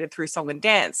communicated through song and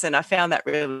dance. And I found that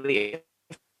really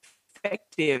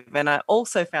effective. And I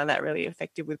also found that really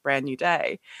effective with Brand New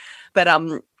Day. But,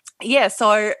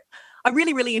 so I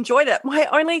really, really enjoyed it. My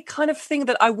only kind of thing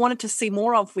that I wanted to see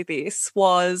more of with this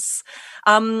was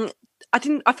I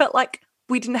felt like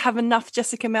we didn't have enough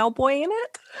Jessica Mauboy in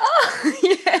it. Oh,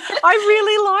 yeah. I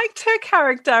really liked her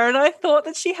character, and I thought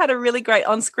that she had a really great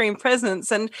on-screen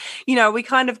presence. And, we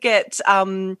kind of get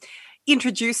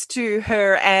introduced to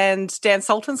her and Dan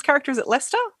Sultan's character, is it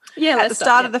Lester? Yeah, at the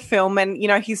start of the film, and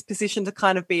his position to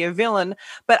kind of be a villain,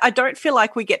 but I don't feel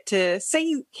like we get to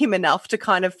see him enough to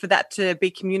kind of for that to be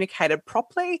communicated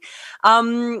properly.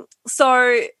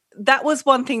 So that was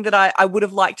one thing that I would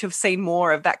have liked to have seen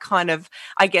more of, that kind of,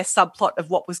 I guess, subplot of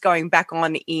what was going back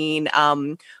on in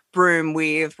Broome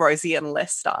with Rosie and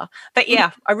Lester. But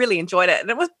yeah, I really enjoyed it, and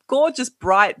it was gorgeous,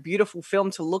 bright, beautiful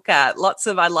film to look at.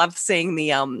 I loved seeing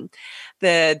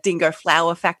the Dingo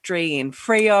Flower Factory in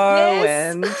Freo,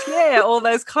 and all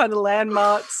those kind of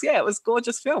landmarks. Yeah, it was a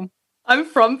gorgeous film. I'm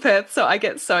from Perth, so I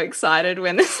get so excited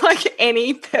when there's like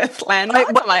any Perth landmark.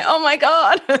 I'm like, oh my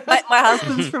God. my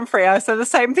husband's from Freo, so the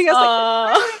same thing. I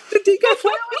was like, the Dingo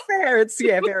Flower Fair. It's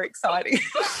very exciting.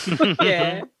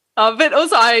 Yeah. But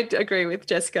also, I agree with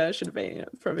Jessica. Should have been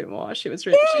for a bit more. She was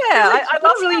really, I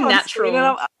love really natural.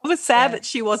 I was sad that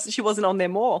she wasn't on there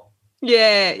more.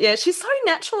 Yeah, she's so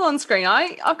natural on screen.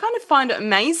 I kind of find it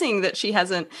amazing that she's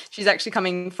actually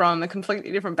coming from a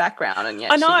completely different background, and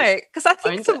yet I know, because I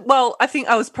think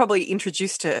I was probably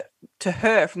introduced to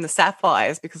her from the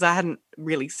Sapphires, because I hadn't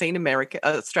really seen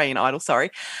Australian Idol.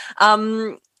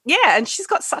 And she's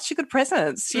got such a good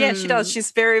presence. Yeah, she does.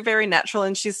 She's very, very natural,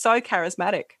 and she's so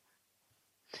charismatic.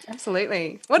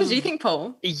 Absolutely. What did you think,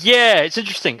 Paul? Yeah, it's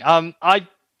interesting. I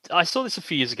saw this a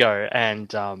few years ago,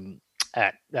 and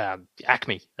at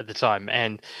Acme at the time,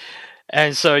 and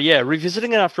so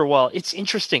revisiting it after a while, it's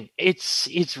interesting.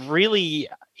 It's really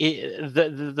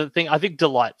the thing. I think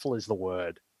delightful is the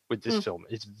word with this film.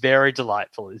 It's very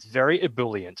delightful. It's very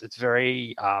ebullient. It's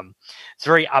very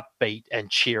upbeat and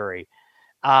cheery.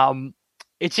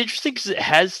 It's interesting because it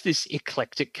has this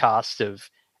eclectic cast of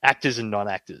actors and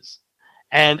non-actors.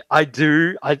 And I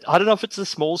don't know if it's a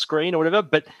small screen or whatever,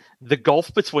 but the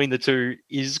gulf between the two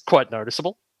is quite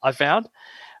noticeable, I found.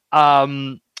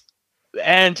 And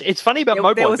it's funny about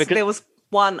Mauboy because there was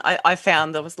one I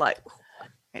found that was like,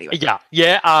 anyway.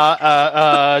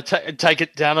 Take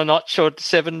it down a notch or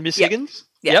 7 Miss Higgins.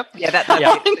 Yep. Yeah, that's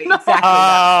exactly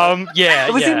that.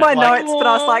 It was in my notes, but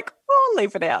I was like, I'll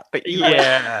leave it out. But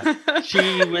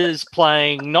she was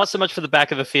playing not so much for the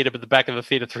back of the theatre, but the back of the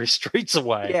theatre 3 streets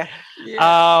away.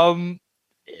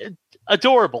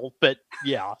 Adorable, but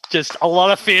just a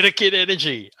lot of theatre kid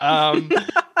energy. But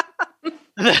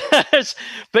it's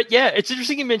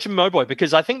interesting you mentioned Mauboy,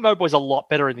 because I think Mauboy's a lot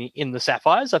better in the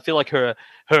Sapphires. I feel like her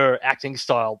acting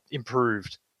style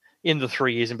improved in the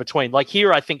 3 years in between. Like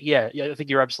here, I think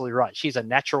you're absolutely right. She's a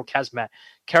natural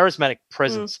charismatic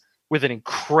presence with an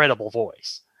incredible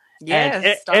voice.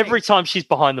 And every time she's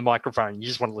behind the microphone, you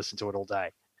just want to listen to it all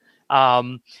day.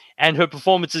 And her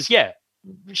performances,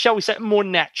 shall we say, more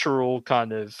natural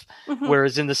kind of. Mhm.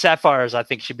 Whereas in the Sapphires, I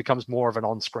think she becomes more of an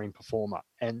on-screen performer,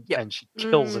 and Yep. and she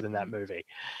kills it in that movie.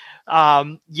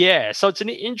 So it's an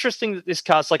interesting that this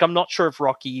cast. Like, I'm not sure if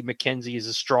Rocky McKenzie is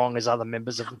as strong as other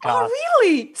members of the cast. Oh,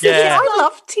 really? Yeah. Yeah, I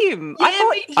loved him. I Yeah,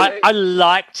 thought me he too. I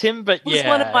liked him, but was yeah,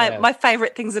 one of my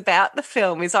favorite things about the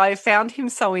film is I found him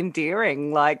so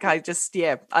endearing. Like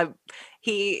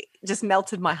he just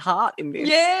melted my heart in this.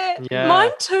 Yeah, Yeah.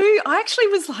 mine too. I actually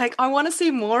was like, I want to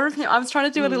see more of him. I was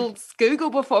trying to do a little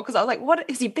Google before because I was like, what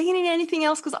has he been in anything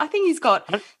else? Because I think he's got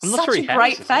I'm not such sure a he has,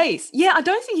 great has he? face. Yeah, I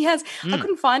don't think he has. I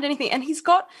couldn't find anything. And he's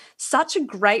got such a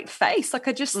great face. Like,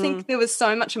 I just think there was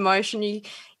so much emotion.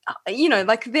 You know,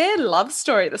 like their love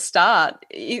story at the start,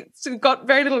 it's got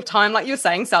very little time. Like you were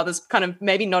saying, Sal, there's kind of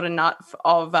maybe not enough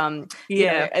of,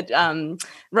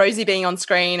 Rosie being on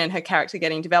screen and her character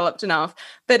getting developed enough.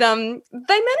 But they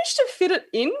managed to fit it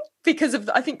in because of,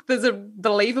 I think there's a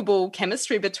believable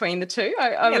chemistry between the two.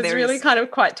 I was there really is. kind of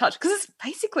quite touched because it's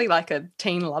basically like a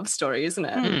teen love story, isn't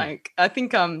it? Like, I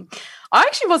think I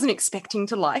actually wasn't expecting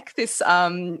to like this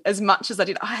as much as I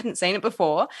did. I hadn't seen it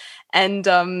before. And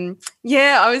I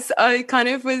was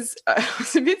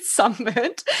a bit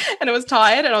sunburnt and I was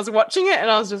tired and I was watching it and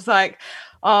I was just like,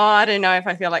 oh, I don't know if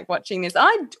I feel like watching this.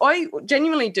 I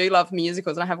genuinely do love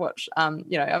musicals, and I have watched,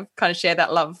 I've kind of shared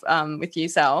that love with you,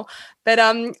 Sal. But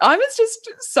I was just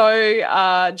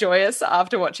so joyous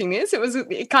after watching this.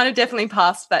 It kind of definitely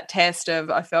passed that test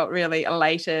of, I felt really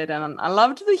elated, and I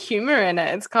loved the humor in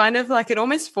it. It's kind of like it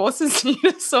almost forces you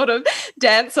to sort of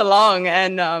dance along.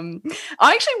 And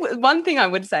one thing I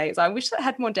would say is I wish that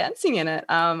had more dancing in it.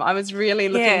 I was really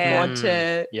looking forward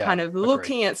to kind of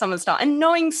looking at some of the stuff and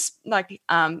knowing like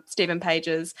Stephen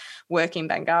Page's work in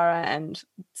Bangara and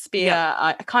Spear.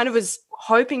 I kind of was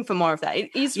hoping for more of that.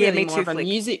 It is really more of a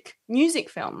music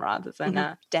film rather than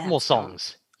a dance. more film.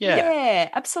 songs. Yeah,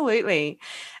 absolutely.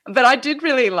 But I did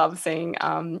really love seeing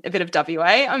a bit of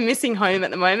WA. I'm missing home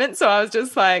at the moment, so I was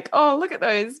just like, oh, look at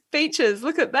those beaches,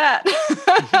 look at that.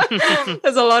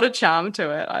 There's a lot of charm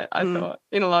to it, I thought,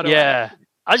 in a lot of ways.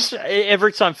 I just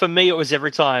every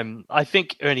time I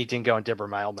think Ernie Dingo and Deborah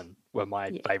Mailman were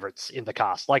my favorites in the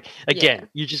cast. Like, again,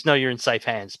 you just know you're in safe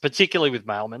hands, particularly with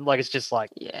Mailman. Like, it's just like,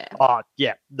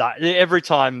 every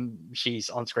time she's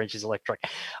on screen, she's electric.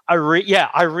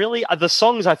 The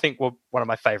songs I think were one of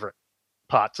my favorite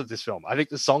parts of this film. I think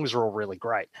the songs are all really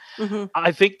great.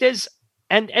 I think there's,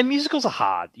 and musicals are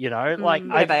hard, you know, like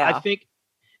I think,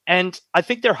 and I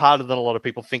think they're harder than a lot of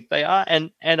people think they are.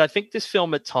 And I think this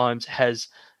film at times has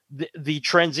the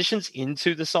transitions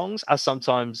into the songs are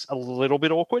sometimes a little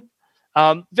bit awkward.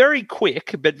 Very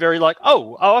quick, but very like,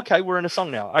 oh, okay, we're in a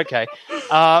song now. Okay.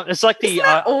 It's like Isn't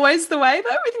that always the way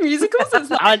though with musicals?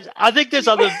 It's like... I think there's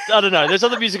other, I don't know, there's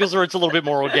other musicals where it's a little bit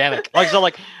more organic. Like, so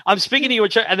like, I'm speaking to you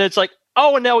and then it's like,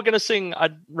 oh, and now we're going to sing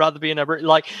I'd Rather Be an Aborigine.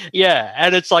 Like, yeah.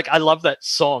 And it's like, I love that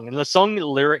song. And the song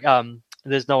lyric,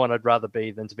 there's no one I'd rather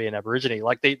be than to be an Aborigine.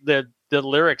 Like the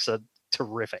lyrics are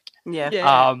terrific.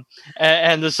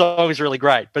 And the song is really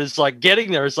great, but it's like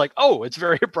getting there is like, oh, it's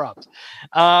very abrupt.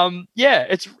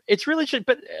 It's really shit.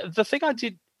 But the thing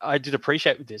I did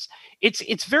appreciate with this,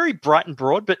 it's very bright and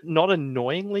broad, but not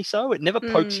annoyingly so. It never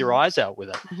pokes your eyes out with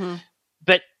it.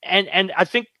 But and I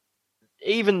think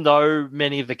even though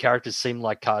many of the characters seem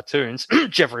like cartoons,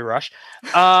 Jeffrey Rush,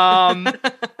 and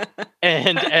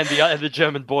the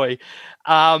German boy,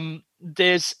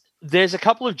 there's a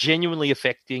couple of genuine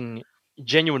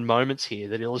moments here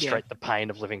that illustrate the pain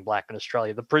of living black in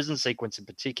Australia. The prison sequence in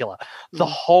particular, the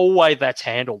whole way that's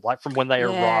handled, like from when they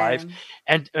arrive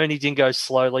and Ernie Dingo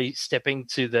slowly stepping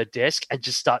to the desk and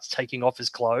just starts taking off his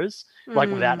clothes,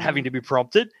 like without having to be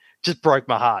prompted, just broke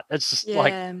my heart. It's just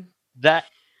like that.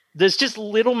 There's just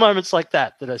little moments like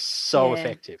that that are so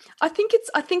effective. I think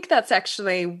that's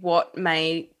actually what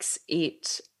makes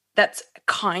it. That's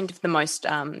kind of the most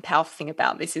powerful thing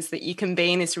about this is that you can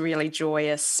be in this really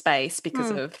joyous space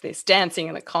because of this dancing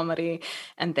and the comedy,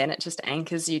 and then it just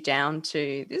anchors you down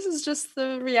to this is just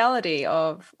the reality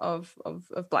of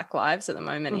Black lives at the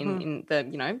moment in the,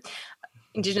 you know,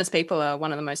 Indigenous people are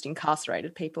one of the most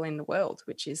incarcerated people in the world,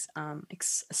 which is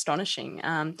astonishing.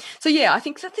 I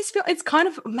think that this film, it's kind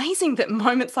of amazing that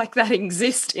moments like that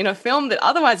exist in a film that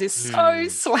otherwise is so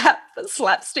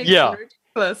slapstick and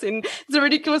ridiculous. It's a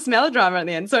ridiculous melodrama at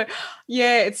the end. So,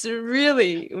 it's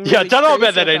really I don't know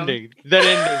about that ending. That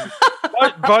ending.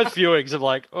 Both viewings are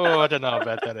like, oh, I don't know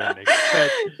about that ending.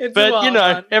 But you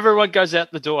know, everyone goes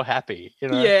out the door happy. You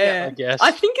know, I guess.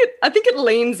 I think it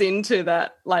leans into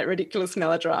that like ridiculous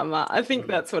melodrama. I think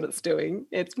that's what it's doing.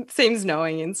 It seems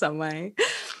knowing in some way.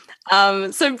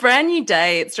 So Brand New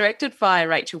Day, it's directed by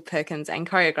Rachel Perkins and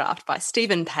choreographed by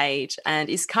Stephen Page and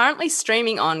is currently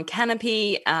streaming on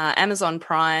Canopy, Amazon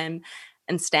Prime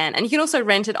and Stan. And you can also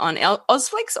rent it on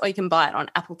Ozflix or you can buy it on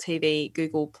Apple TV,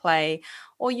 Google Play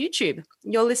or YouTube.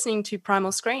 You're listening to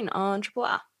Primal Screen on Triple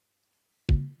R.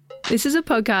 This is a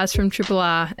podcast from Triple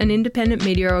R, an independent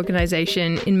media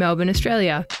organisation in Melbourne,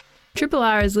 Australia. Triple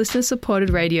R is listener-supported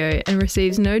radio and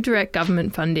receives no direct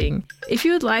government funding. If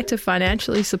you would like to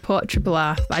financially support Triple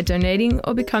R by donating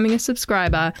or becoming a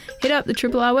subscriber, hit up the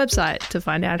Triple R website to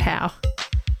find out how.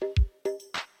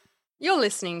 You're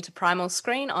listening to Primal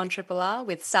Screen on Triple R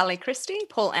with Sally Christie,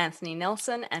 Paul Anthony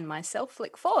Nelson and myself,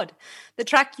 Flick Ford. The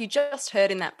track you just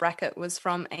heard in that bracket was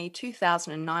from a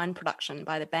 2009 production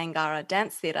by the Bangarra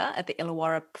Dance Theatre at the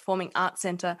Illawarra Performing Arts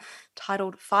Centre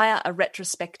titled Fire a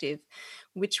Retrospective,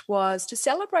 which was to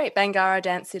celebrate Bangarra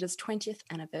Dance Theatre's 20th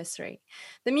anniversary.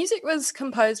 The music was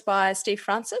composed by Steve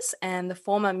Francis and the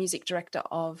former music director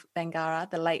of Bangarra,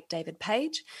 the late David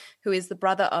Page, who is the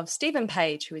brother of Stephen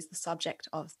Page, who is the subject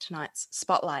of tonight's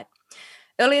Spotlight.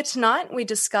 Earlier tonight, we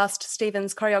discussed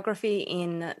Stephen's choreography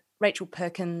in Rachel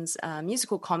Perkins'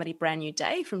 musical comedy Brand New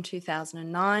Day from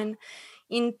 2009.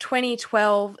 In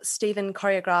 2012, Stephen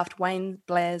choreographed Wayne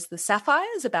Blair's The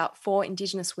Sapphires, about 4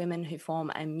 Indigenous women who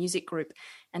form a music group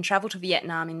and travel to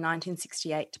Vietnam in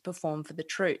 1968 to perform for the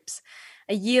troops.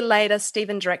 A year later,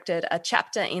 Stephen directed a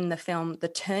chapter in the film The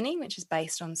Turning, which is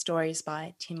based on stories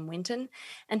by Tim Winton.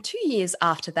 And 2 years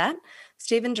after that,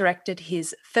 Stephen directed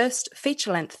his first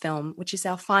feature-length film, which is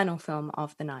our final film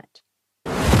of the night.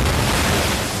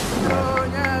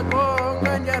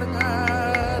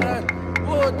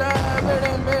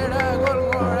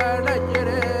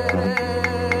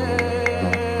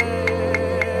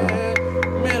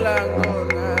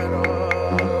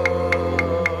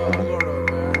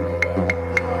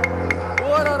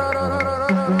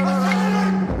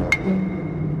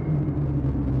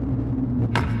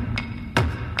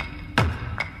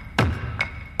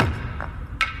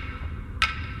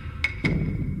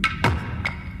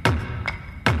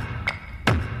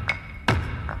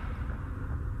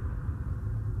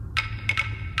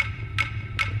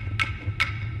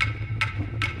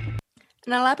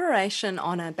 An elaboration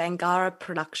on a Bangarra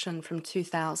production from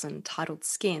 2000 titled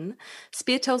Skin,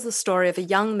 Spear tells the story of a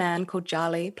young man called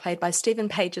Jali, played by Stephen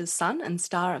Page's son and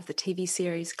star of the TV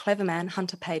series Clever Man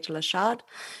Hunter Page Lashard,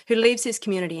 who leaves his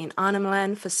community in Arnhem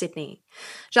Land for Sydney.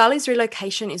 Jali's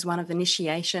relocation is one of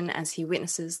initiation as he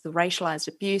witnesses the racialised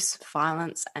abuse,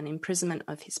 violence and imprisonment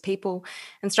of his people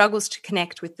and struggles to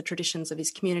connect with the traditions of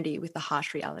his community with the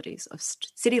harsh realities of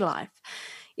city life.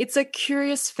 It's a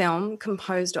curious film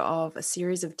composed of a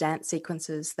series of dance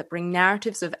sequences that bring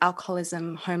narratives of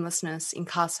alcoholism, homelessness,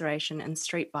 incarceration, and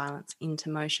street violence into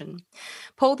motion.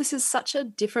 Paul, this is such a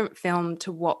different film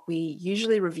to what we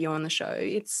usually review on the show.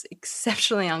 It's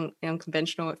exceptionally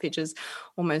unconventional. It features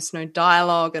almost no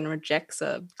dialogue and rejects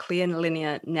a clear and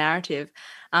linear narrative.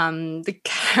 The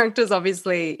characters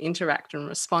obviously interact and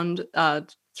respond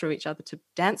through each other to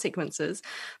dance sequences.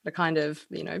 The kind of,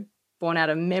 born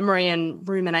out of memory and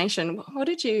rumination. What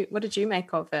did you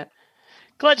make of it?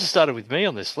 Glad you started with me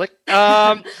on this, Flick.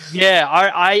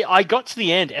 I got to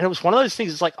the end, and it was one of those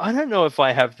things. It's like, I don't know if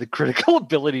I have the critical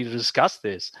ability to discuss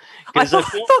this. I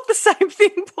thought the same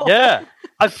thing, Paul. Yeah,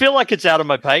 I feel like it's out of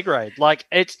my pay grade. Like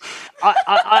it's,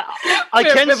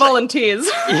 we're volunteers.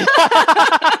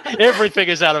 Everything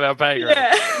is out of our pay grade.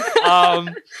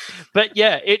 Yeah. But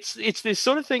yeah, it's this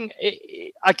sort of thing.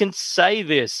 I can say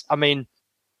this. I mean,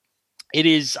 it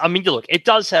is. I mean, look, it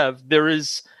does have. There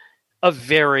is a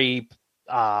very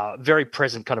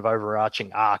present kind of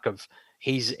overarching arc of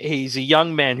he's a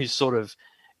young man who sort of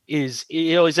is,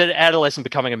 he's an adolescent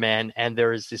becoming a man, and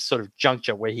there is this sort of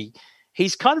juncture where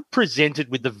he's kind of presented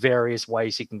with the various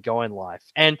ways he can go in life,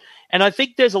 and I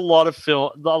think there's a lot of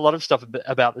stuff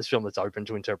about this film that's open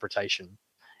to interpretation,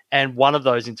 and one of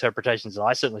those interpretations that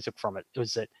I certainly took from it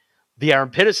was that the Aaron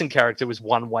Pedersen character was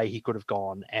one way he could have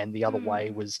gone, and the other way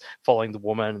was following the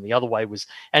woman, and the other way was,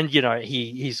 and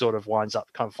he sort of winds up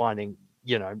kind of finding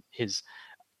his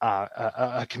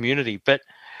a community. But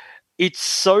it's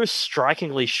so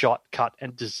strikingly shot, cut,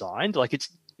 and designed. Like, it's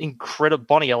incredible.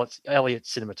 Bonnie Elliott's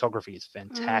cinematography is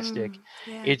fantastic.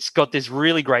 Yeah. It's got this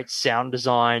really great sound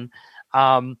design.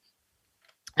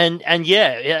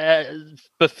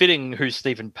 Befitting who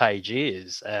Stephen Page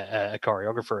is, a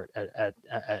choreographer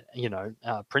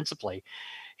principally.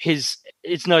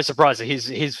 It's no surprise that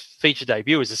his feature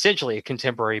debut is essentially a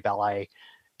contemporary ballet,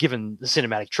 given the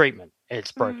cinematic treatment.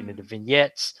 It's broken into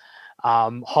vignettes.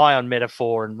 high on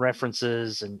metaphor and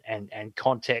references and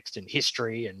context and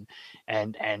history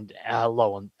and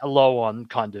low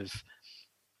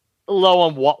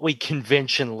on what we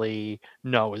conventionally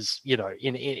know as,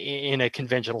 in a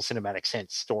conventional cinematic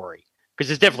sense story, because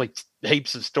there's definitely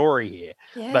heaps of story here,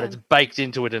 but it's baked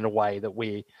into it in a way that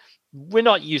we're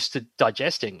not used to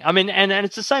digesting. I mean, and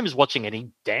it's the same as watching any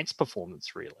dance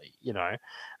performance, really.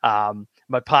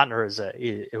 My partner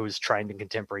was trained in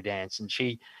contemporary dance, and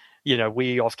she,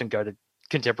 we often go to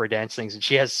contemporary dance things, and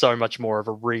she has so much more of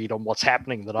a read on what's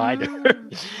happening than I do.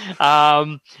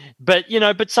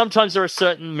 But sometimes there are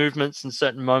certain movements and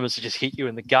certain moments that just hit you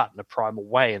in the gut in a primal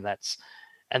way, and I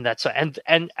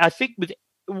think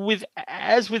with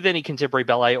any contemporary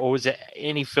ballet or with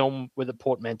any film with a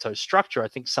portmanteau structure, I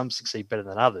think some succeed better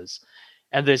than others.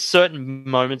 And there's certain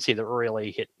moments here that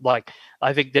really hit. Like,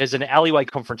 I think there's an alleyway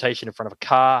confrontation in front of a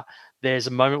car. There's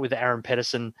a moment with Aaron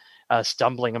Pedersen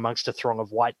stumbling amongst a throng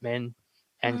of white men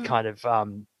and kind of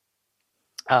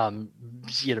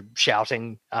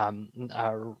shouting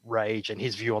rage and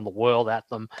his view on the world at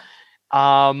them,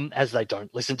 as they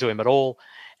don't listen to him at all.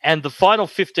 And the final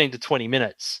 15 to 20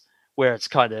 minutes, where it's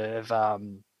kind of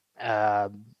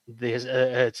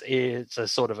it's a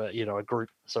sort of a group,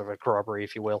 sort of a corroboree,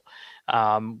 if you will,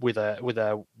 with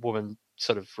a woman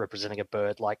sort of representing a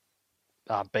bird like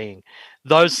being.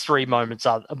 Those three moments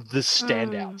are the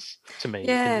standouts to me.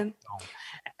 Yeah.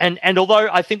 And although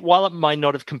I think while it might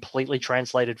not have completely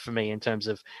translated for me in terms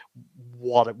of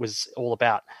what it was all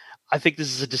about, I think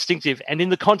this is a distinctive, and in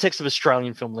the context of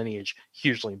Australian film lineage,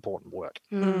 hugely important work.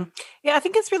 Yeah, I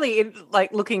think it's really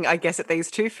like looking, I guess, at these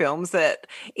two films, that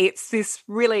it's this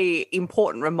really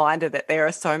important reminder that there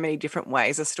are so many different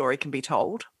ways a story can be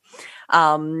told.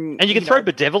 And you can throw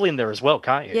Bedevil in there as well,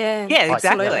 can't you? Yeah,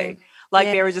 exactly.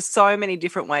 There are just so many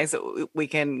different ways that we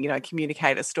can,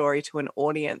 communicate a story to an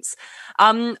audience.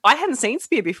 I hadn't seen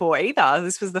Spear before either.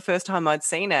 This was the first time I'd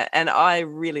seen it, and I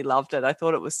really loved it. I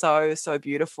thought it was so, so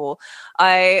beautiful.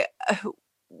 I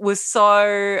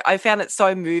found it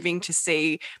so moving to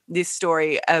see this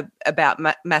story about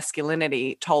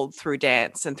masculinity told through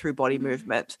dance and through body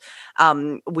movement,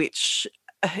 which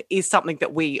is something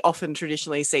that we often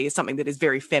traditionally see as something that is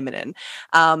very feminine,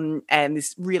 and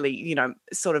this really,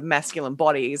 sort of masculine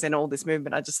bodies and all this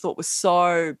movement I just thought was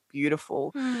so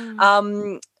beautiful.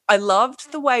 I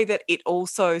loved the way that it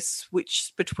also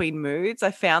switched between moods. I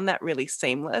found that really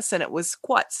seamless, and it was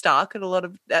quite stark at a lot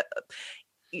of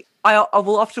I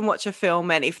will often watch a film,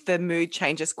 and if the mood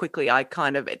changes quickly,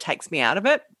 it takes me out of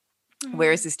it.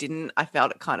 Whereas this didn't. I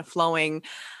felt it kind of flowing.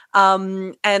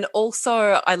 And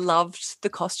also I loved the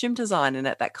costume design in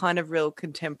it, that kind of real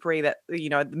contemporary, that,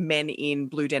 the men in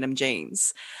blue denim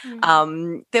jeans.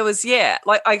 There was,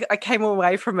 I came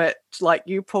away from it like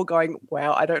you, Paul, going,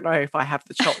 wow, I don't know if I have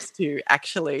the chops to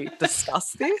actually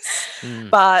discuss this,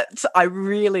 but I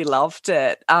really loved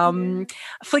it.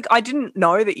 Flick, I didn't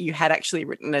know that you had actually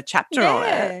written a chapter on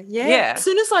it. Yeah. As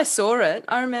soon as I saw it,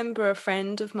 I remember a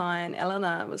friend of mine,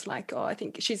 Eleanor, was like, I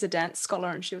think she's a dance scholar,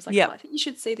 and she was like, I think you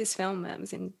should see this film. It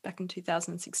was back in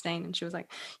 2016, and she was like,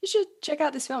 you should check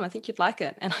out this film, I think you'd like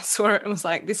it. And I saw it and was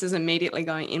like, this is immediately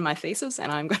going in my thesis,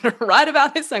 and I'm going to write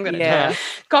about this. I'm going to do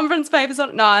conference papers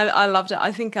on it. No, I loved it.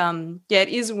 I think it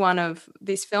is one of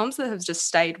these films that has just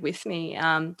stayed with me.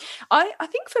 I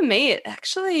think for me, it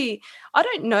actually, I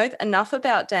don't know enough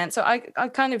about dance, so I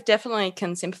kind of definitely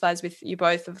can sympathize with you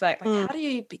both of that. Like, how do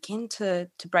you begin to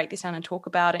break this down and talk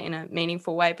about it in a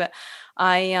meaningful way? But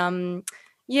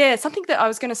something that I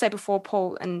was going to say before,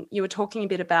 Paul, and you were talking a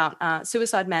bit about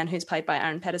Suicide Man, who's played by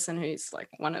Aaron Pedersen, who's like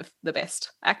one of the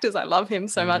best actors. I love him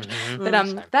so much.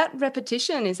 But that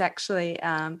repetition is actually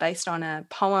based on a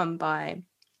poem by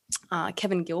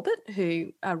Kevin Gilbert,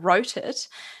 who wrote it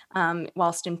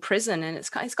whilst in prison, and it's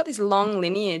got this long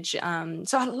lineage.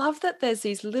 So I love that there's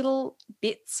these little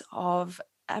bits of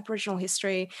Aboriginal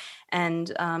history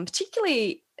and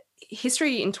particularly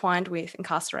history entwined with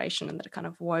incarceration, and that are kind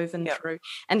of woven through.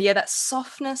 And that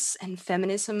softness and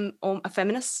feminism, or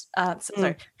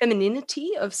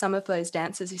femininity of some of those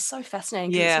dances is so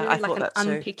fascinating. It's really like an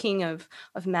unpicking of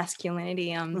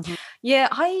masculinity.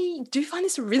 I do find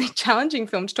this a really challenging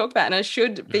film to talk about, and I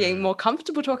should be more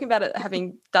comfortable talking about it,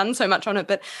 having done so much on it.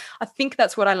 But I think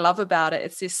that's what I love about it.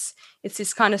 It's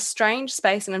this kind of strange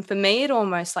space, and for me, it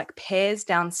almost like pares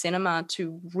down cinema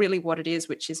to really what it is,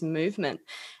 which is movement.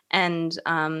 And,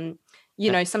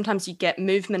 sometimes you get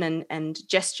movement and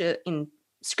gesture in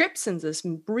scripts, and there's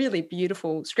some really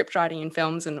beautiful script writing in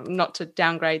films, and not to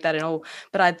downgrade that at all,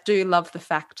 but I do love the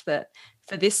fact that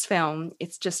for this film,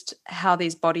 it's just how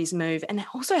these bodies move and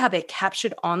also how they're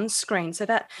captured on screen. So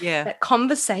that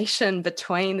conversation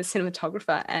between the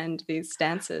cinematographer and these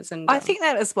dancers. And I think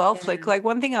that as well, Flick. Like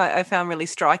one thing I found really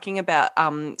striking about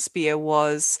Spear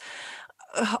was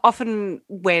often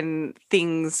when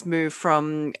things move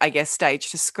from, I guess,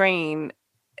 stage to screen,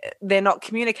 they're not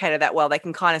communicated that well. They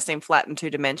can kind of seem flat and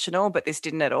two-dimensional, but this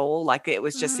didn't at all. Like it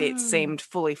was just, it seemed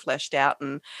fully fleshed out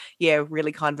and,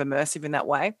 really kind of immersive in that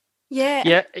way. Yeah.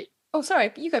 Yeah. Oh,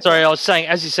 sorry. You go. Sorry, I was saying,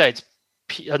 as you say, it's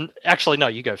actually no.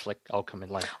 You go, Flick. I'll come in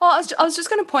later. Well, I was just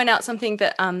going to point out something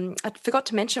that I forgot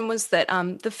to mention was that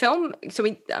the film. So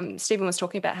Stephen was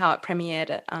talking about how it premiered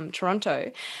at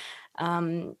Toronto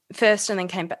first, and then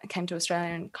came to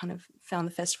Australia and kind of found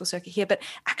the festival circuit here, but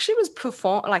actually was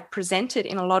presented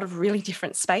in a lot of really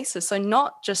different spaces. So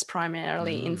not just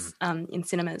primarily in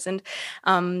cinemas. And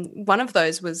one of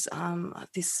those was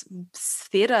this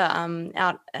theatre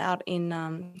out in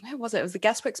where was it? It was the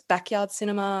Gasworks Backyard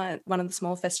Cinema at one of the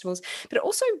small festivals. But it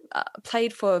also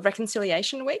played for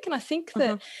Reconciliation Week, and I think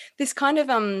that this kind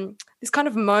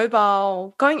of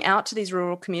mobile going out to these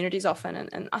rural communities often,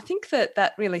 and I think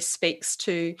that really speaks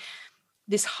to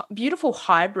this beautiful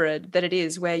hybrid that it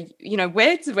is, where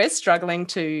we're struggling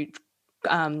to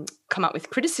come up with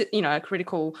a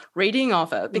critical reading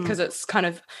of it because it's kind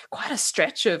of quite a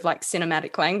stretch of like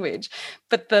cinematic language.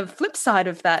 But the flip side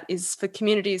of that is for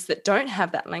communities that don't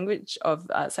have that language of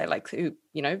say like who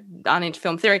aren't into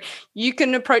film theory, you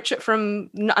can approach it from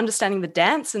understanding the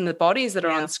dance and the bodies that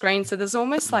are on screen. So there's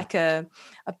almost like a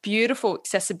beautiful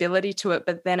accessibility to it,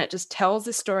 but then it just tells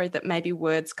a story that maybe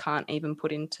words can't even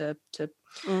put into to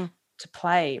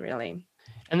play, really.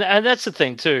 And that's the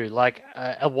thing too. Like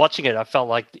watching it, I felt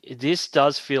like this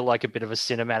does feel like a bit of a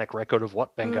cinematic record of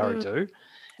what Bangarra do,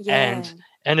 and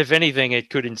if anything, it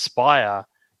could inspire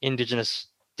Indigenous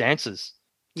dancers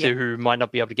who might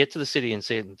not be able to get to the city and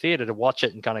see it in theatre to watch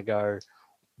it and kind of go,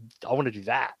 I want to do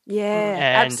that.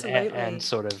 Absolutely. And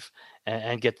sort of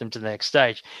and get them to the next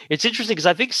stage. It's interesting because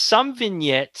I think some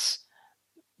vignettes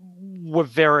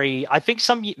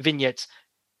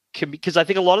because I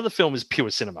think a lot of the film is pure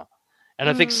cinema. And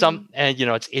I think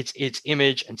it's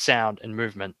image and sound and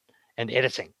movement and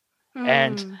editing.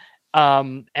 And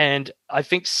I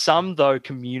think some though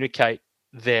communicate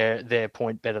their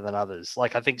point better than others.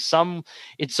 Like I think some,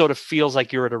 it sort of feels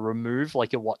like you're at a remove,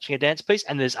 like you're watching a dance piece.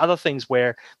 And there's other things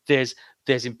where there's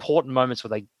important moments where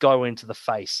they go into the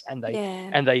face and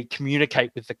they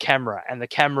communicate with the camera, and the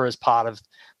camera is part of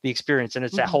the experience. And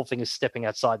it's that whole thing is stepping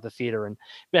outside the theater. And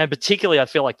particularly I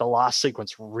feel like the last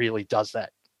sequence really does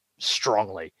that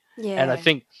strongly. And I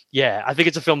think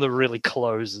it's a film that really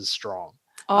closes strong.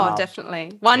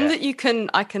 Definitely one that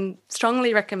I can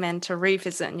strongly recommend to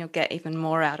revisit, and you'll get even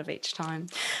more out of each time.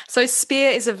 So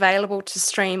Spear is available to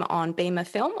stream on Beamer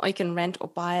Film, or you can rent or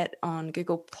buy it on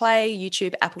Google Play,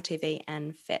 YouTube, Apple TV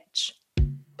and Fetch.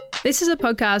 This is a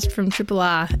podcast from Triple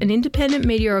R, an independent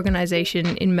media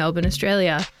organisation in Melbourne,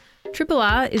 Australia. Triple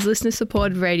R is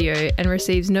listener-supported radio and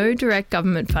receives no direct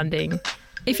government funding.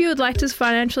 If you would like to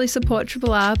financially support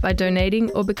Triple R by donating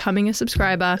or becoming a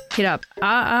subscriber, hit up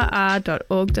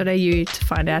rrr.org.au to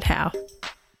find out how.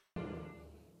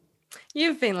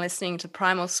 You've been listening to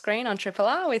Primal Screen on Triple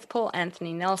R with Paul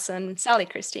Anthony Nelson, Sally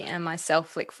Christie and myself,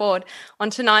 Flick Ford. On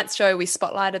tonight's show, we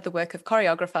spotlighted the work of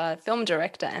choreographer, film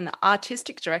director and the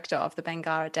artistic director of the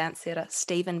Bangarra Dance Theatre,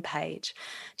 Stephen Page.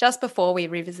 Just before, we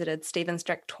revisited Stephen's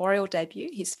directorial debut,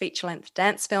 his feature-length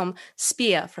dance film,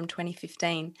 Spear, from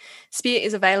 2015. Spear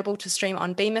is available to stream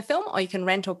on Beamer Film, or you can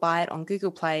rent or buy it on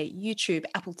Google Play, YouTube,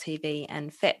 Apple TV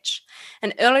and Fetch.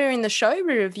 And earlier in the show,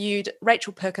 we reviewed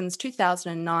Rachel Perkins'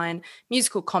 2009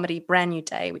 musical comedy Brand New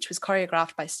Day, which was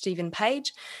choreographed by Stephen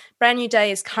Page. Brand New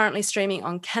Day is currently streaming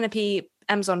on Canopy,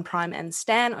 Amazon Prime and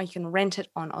Stan, or you can rent it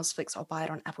on Ozflix or buy it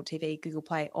on Apple TV, Google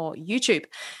Play or YouTube.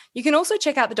 You can also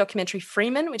check out the documentary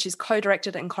Freeman, which is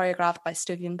co-directed and choreographed by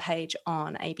Stephen Page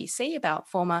on ABC about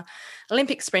former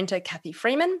Olympic sprinter Kathy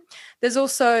Freeman. There's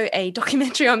also a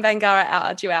documentary on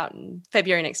Bangarra due out in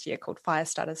February next year called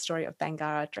Firestarter, Story of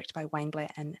Bangarra, directed by Wayne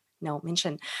Blair and Nell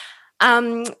Minchin.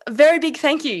 A very big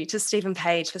thank you to Stephen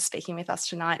Page for speaking with us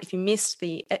tonight. If you missed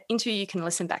the interview, you can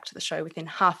listen back to the show within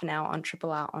half an hour on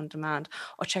Triple R On Demand,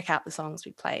 or check out the songs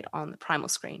we played on the Primal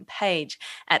Screen page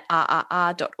at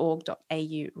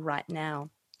rrr.org.au right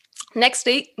now. Next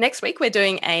week, we're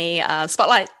doing a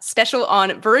spotlight special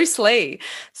on Bruce Lee.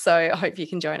 So I hope you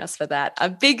can join us for that. A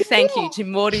big thank you to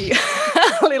Morty,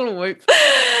 a little whoop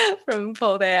from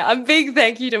Paul there. A big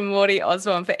thank you to Morty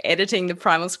Osborne for editing the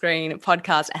Primal Screen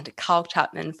podcast, and to Carl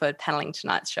Chapman for paneling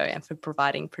tonight's show and for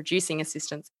providing producing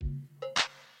assistance.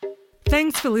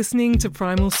 Thanks for listening to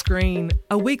Primal Screen,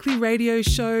 a weekly radio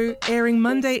show airing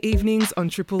Monday evenings on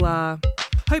Triple R.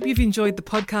 Hope you've enjoyed the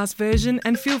podcast version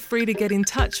and feel free to get in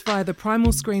touch via the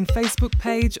Primal Screen Facebook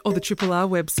page or the Triple R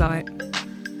website.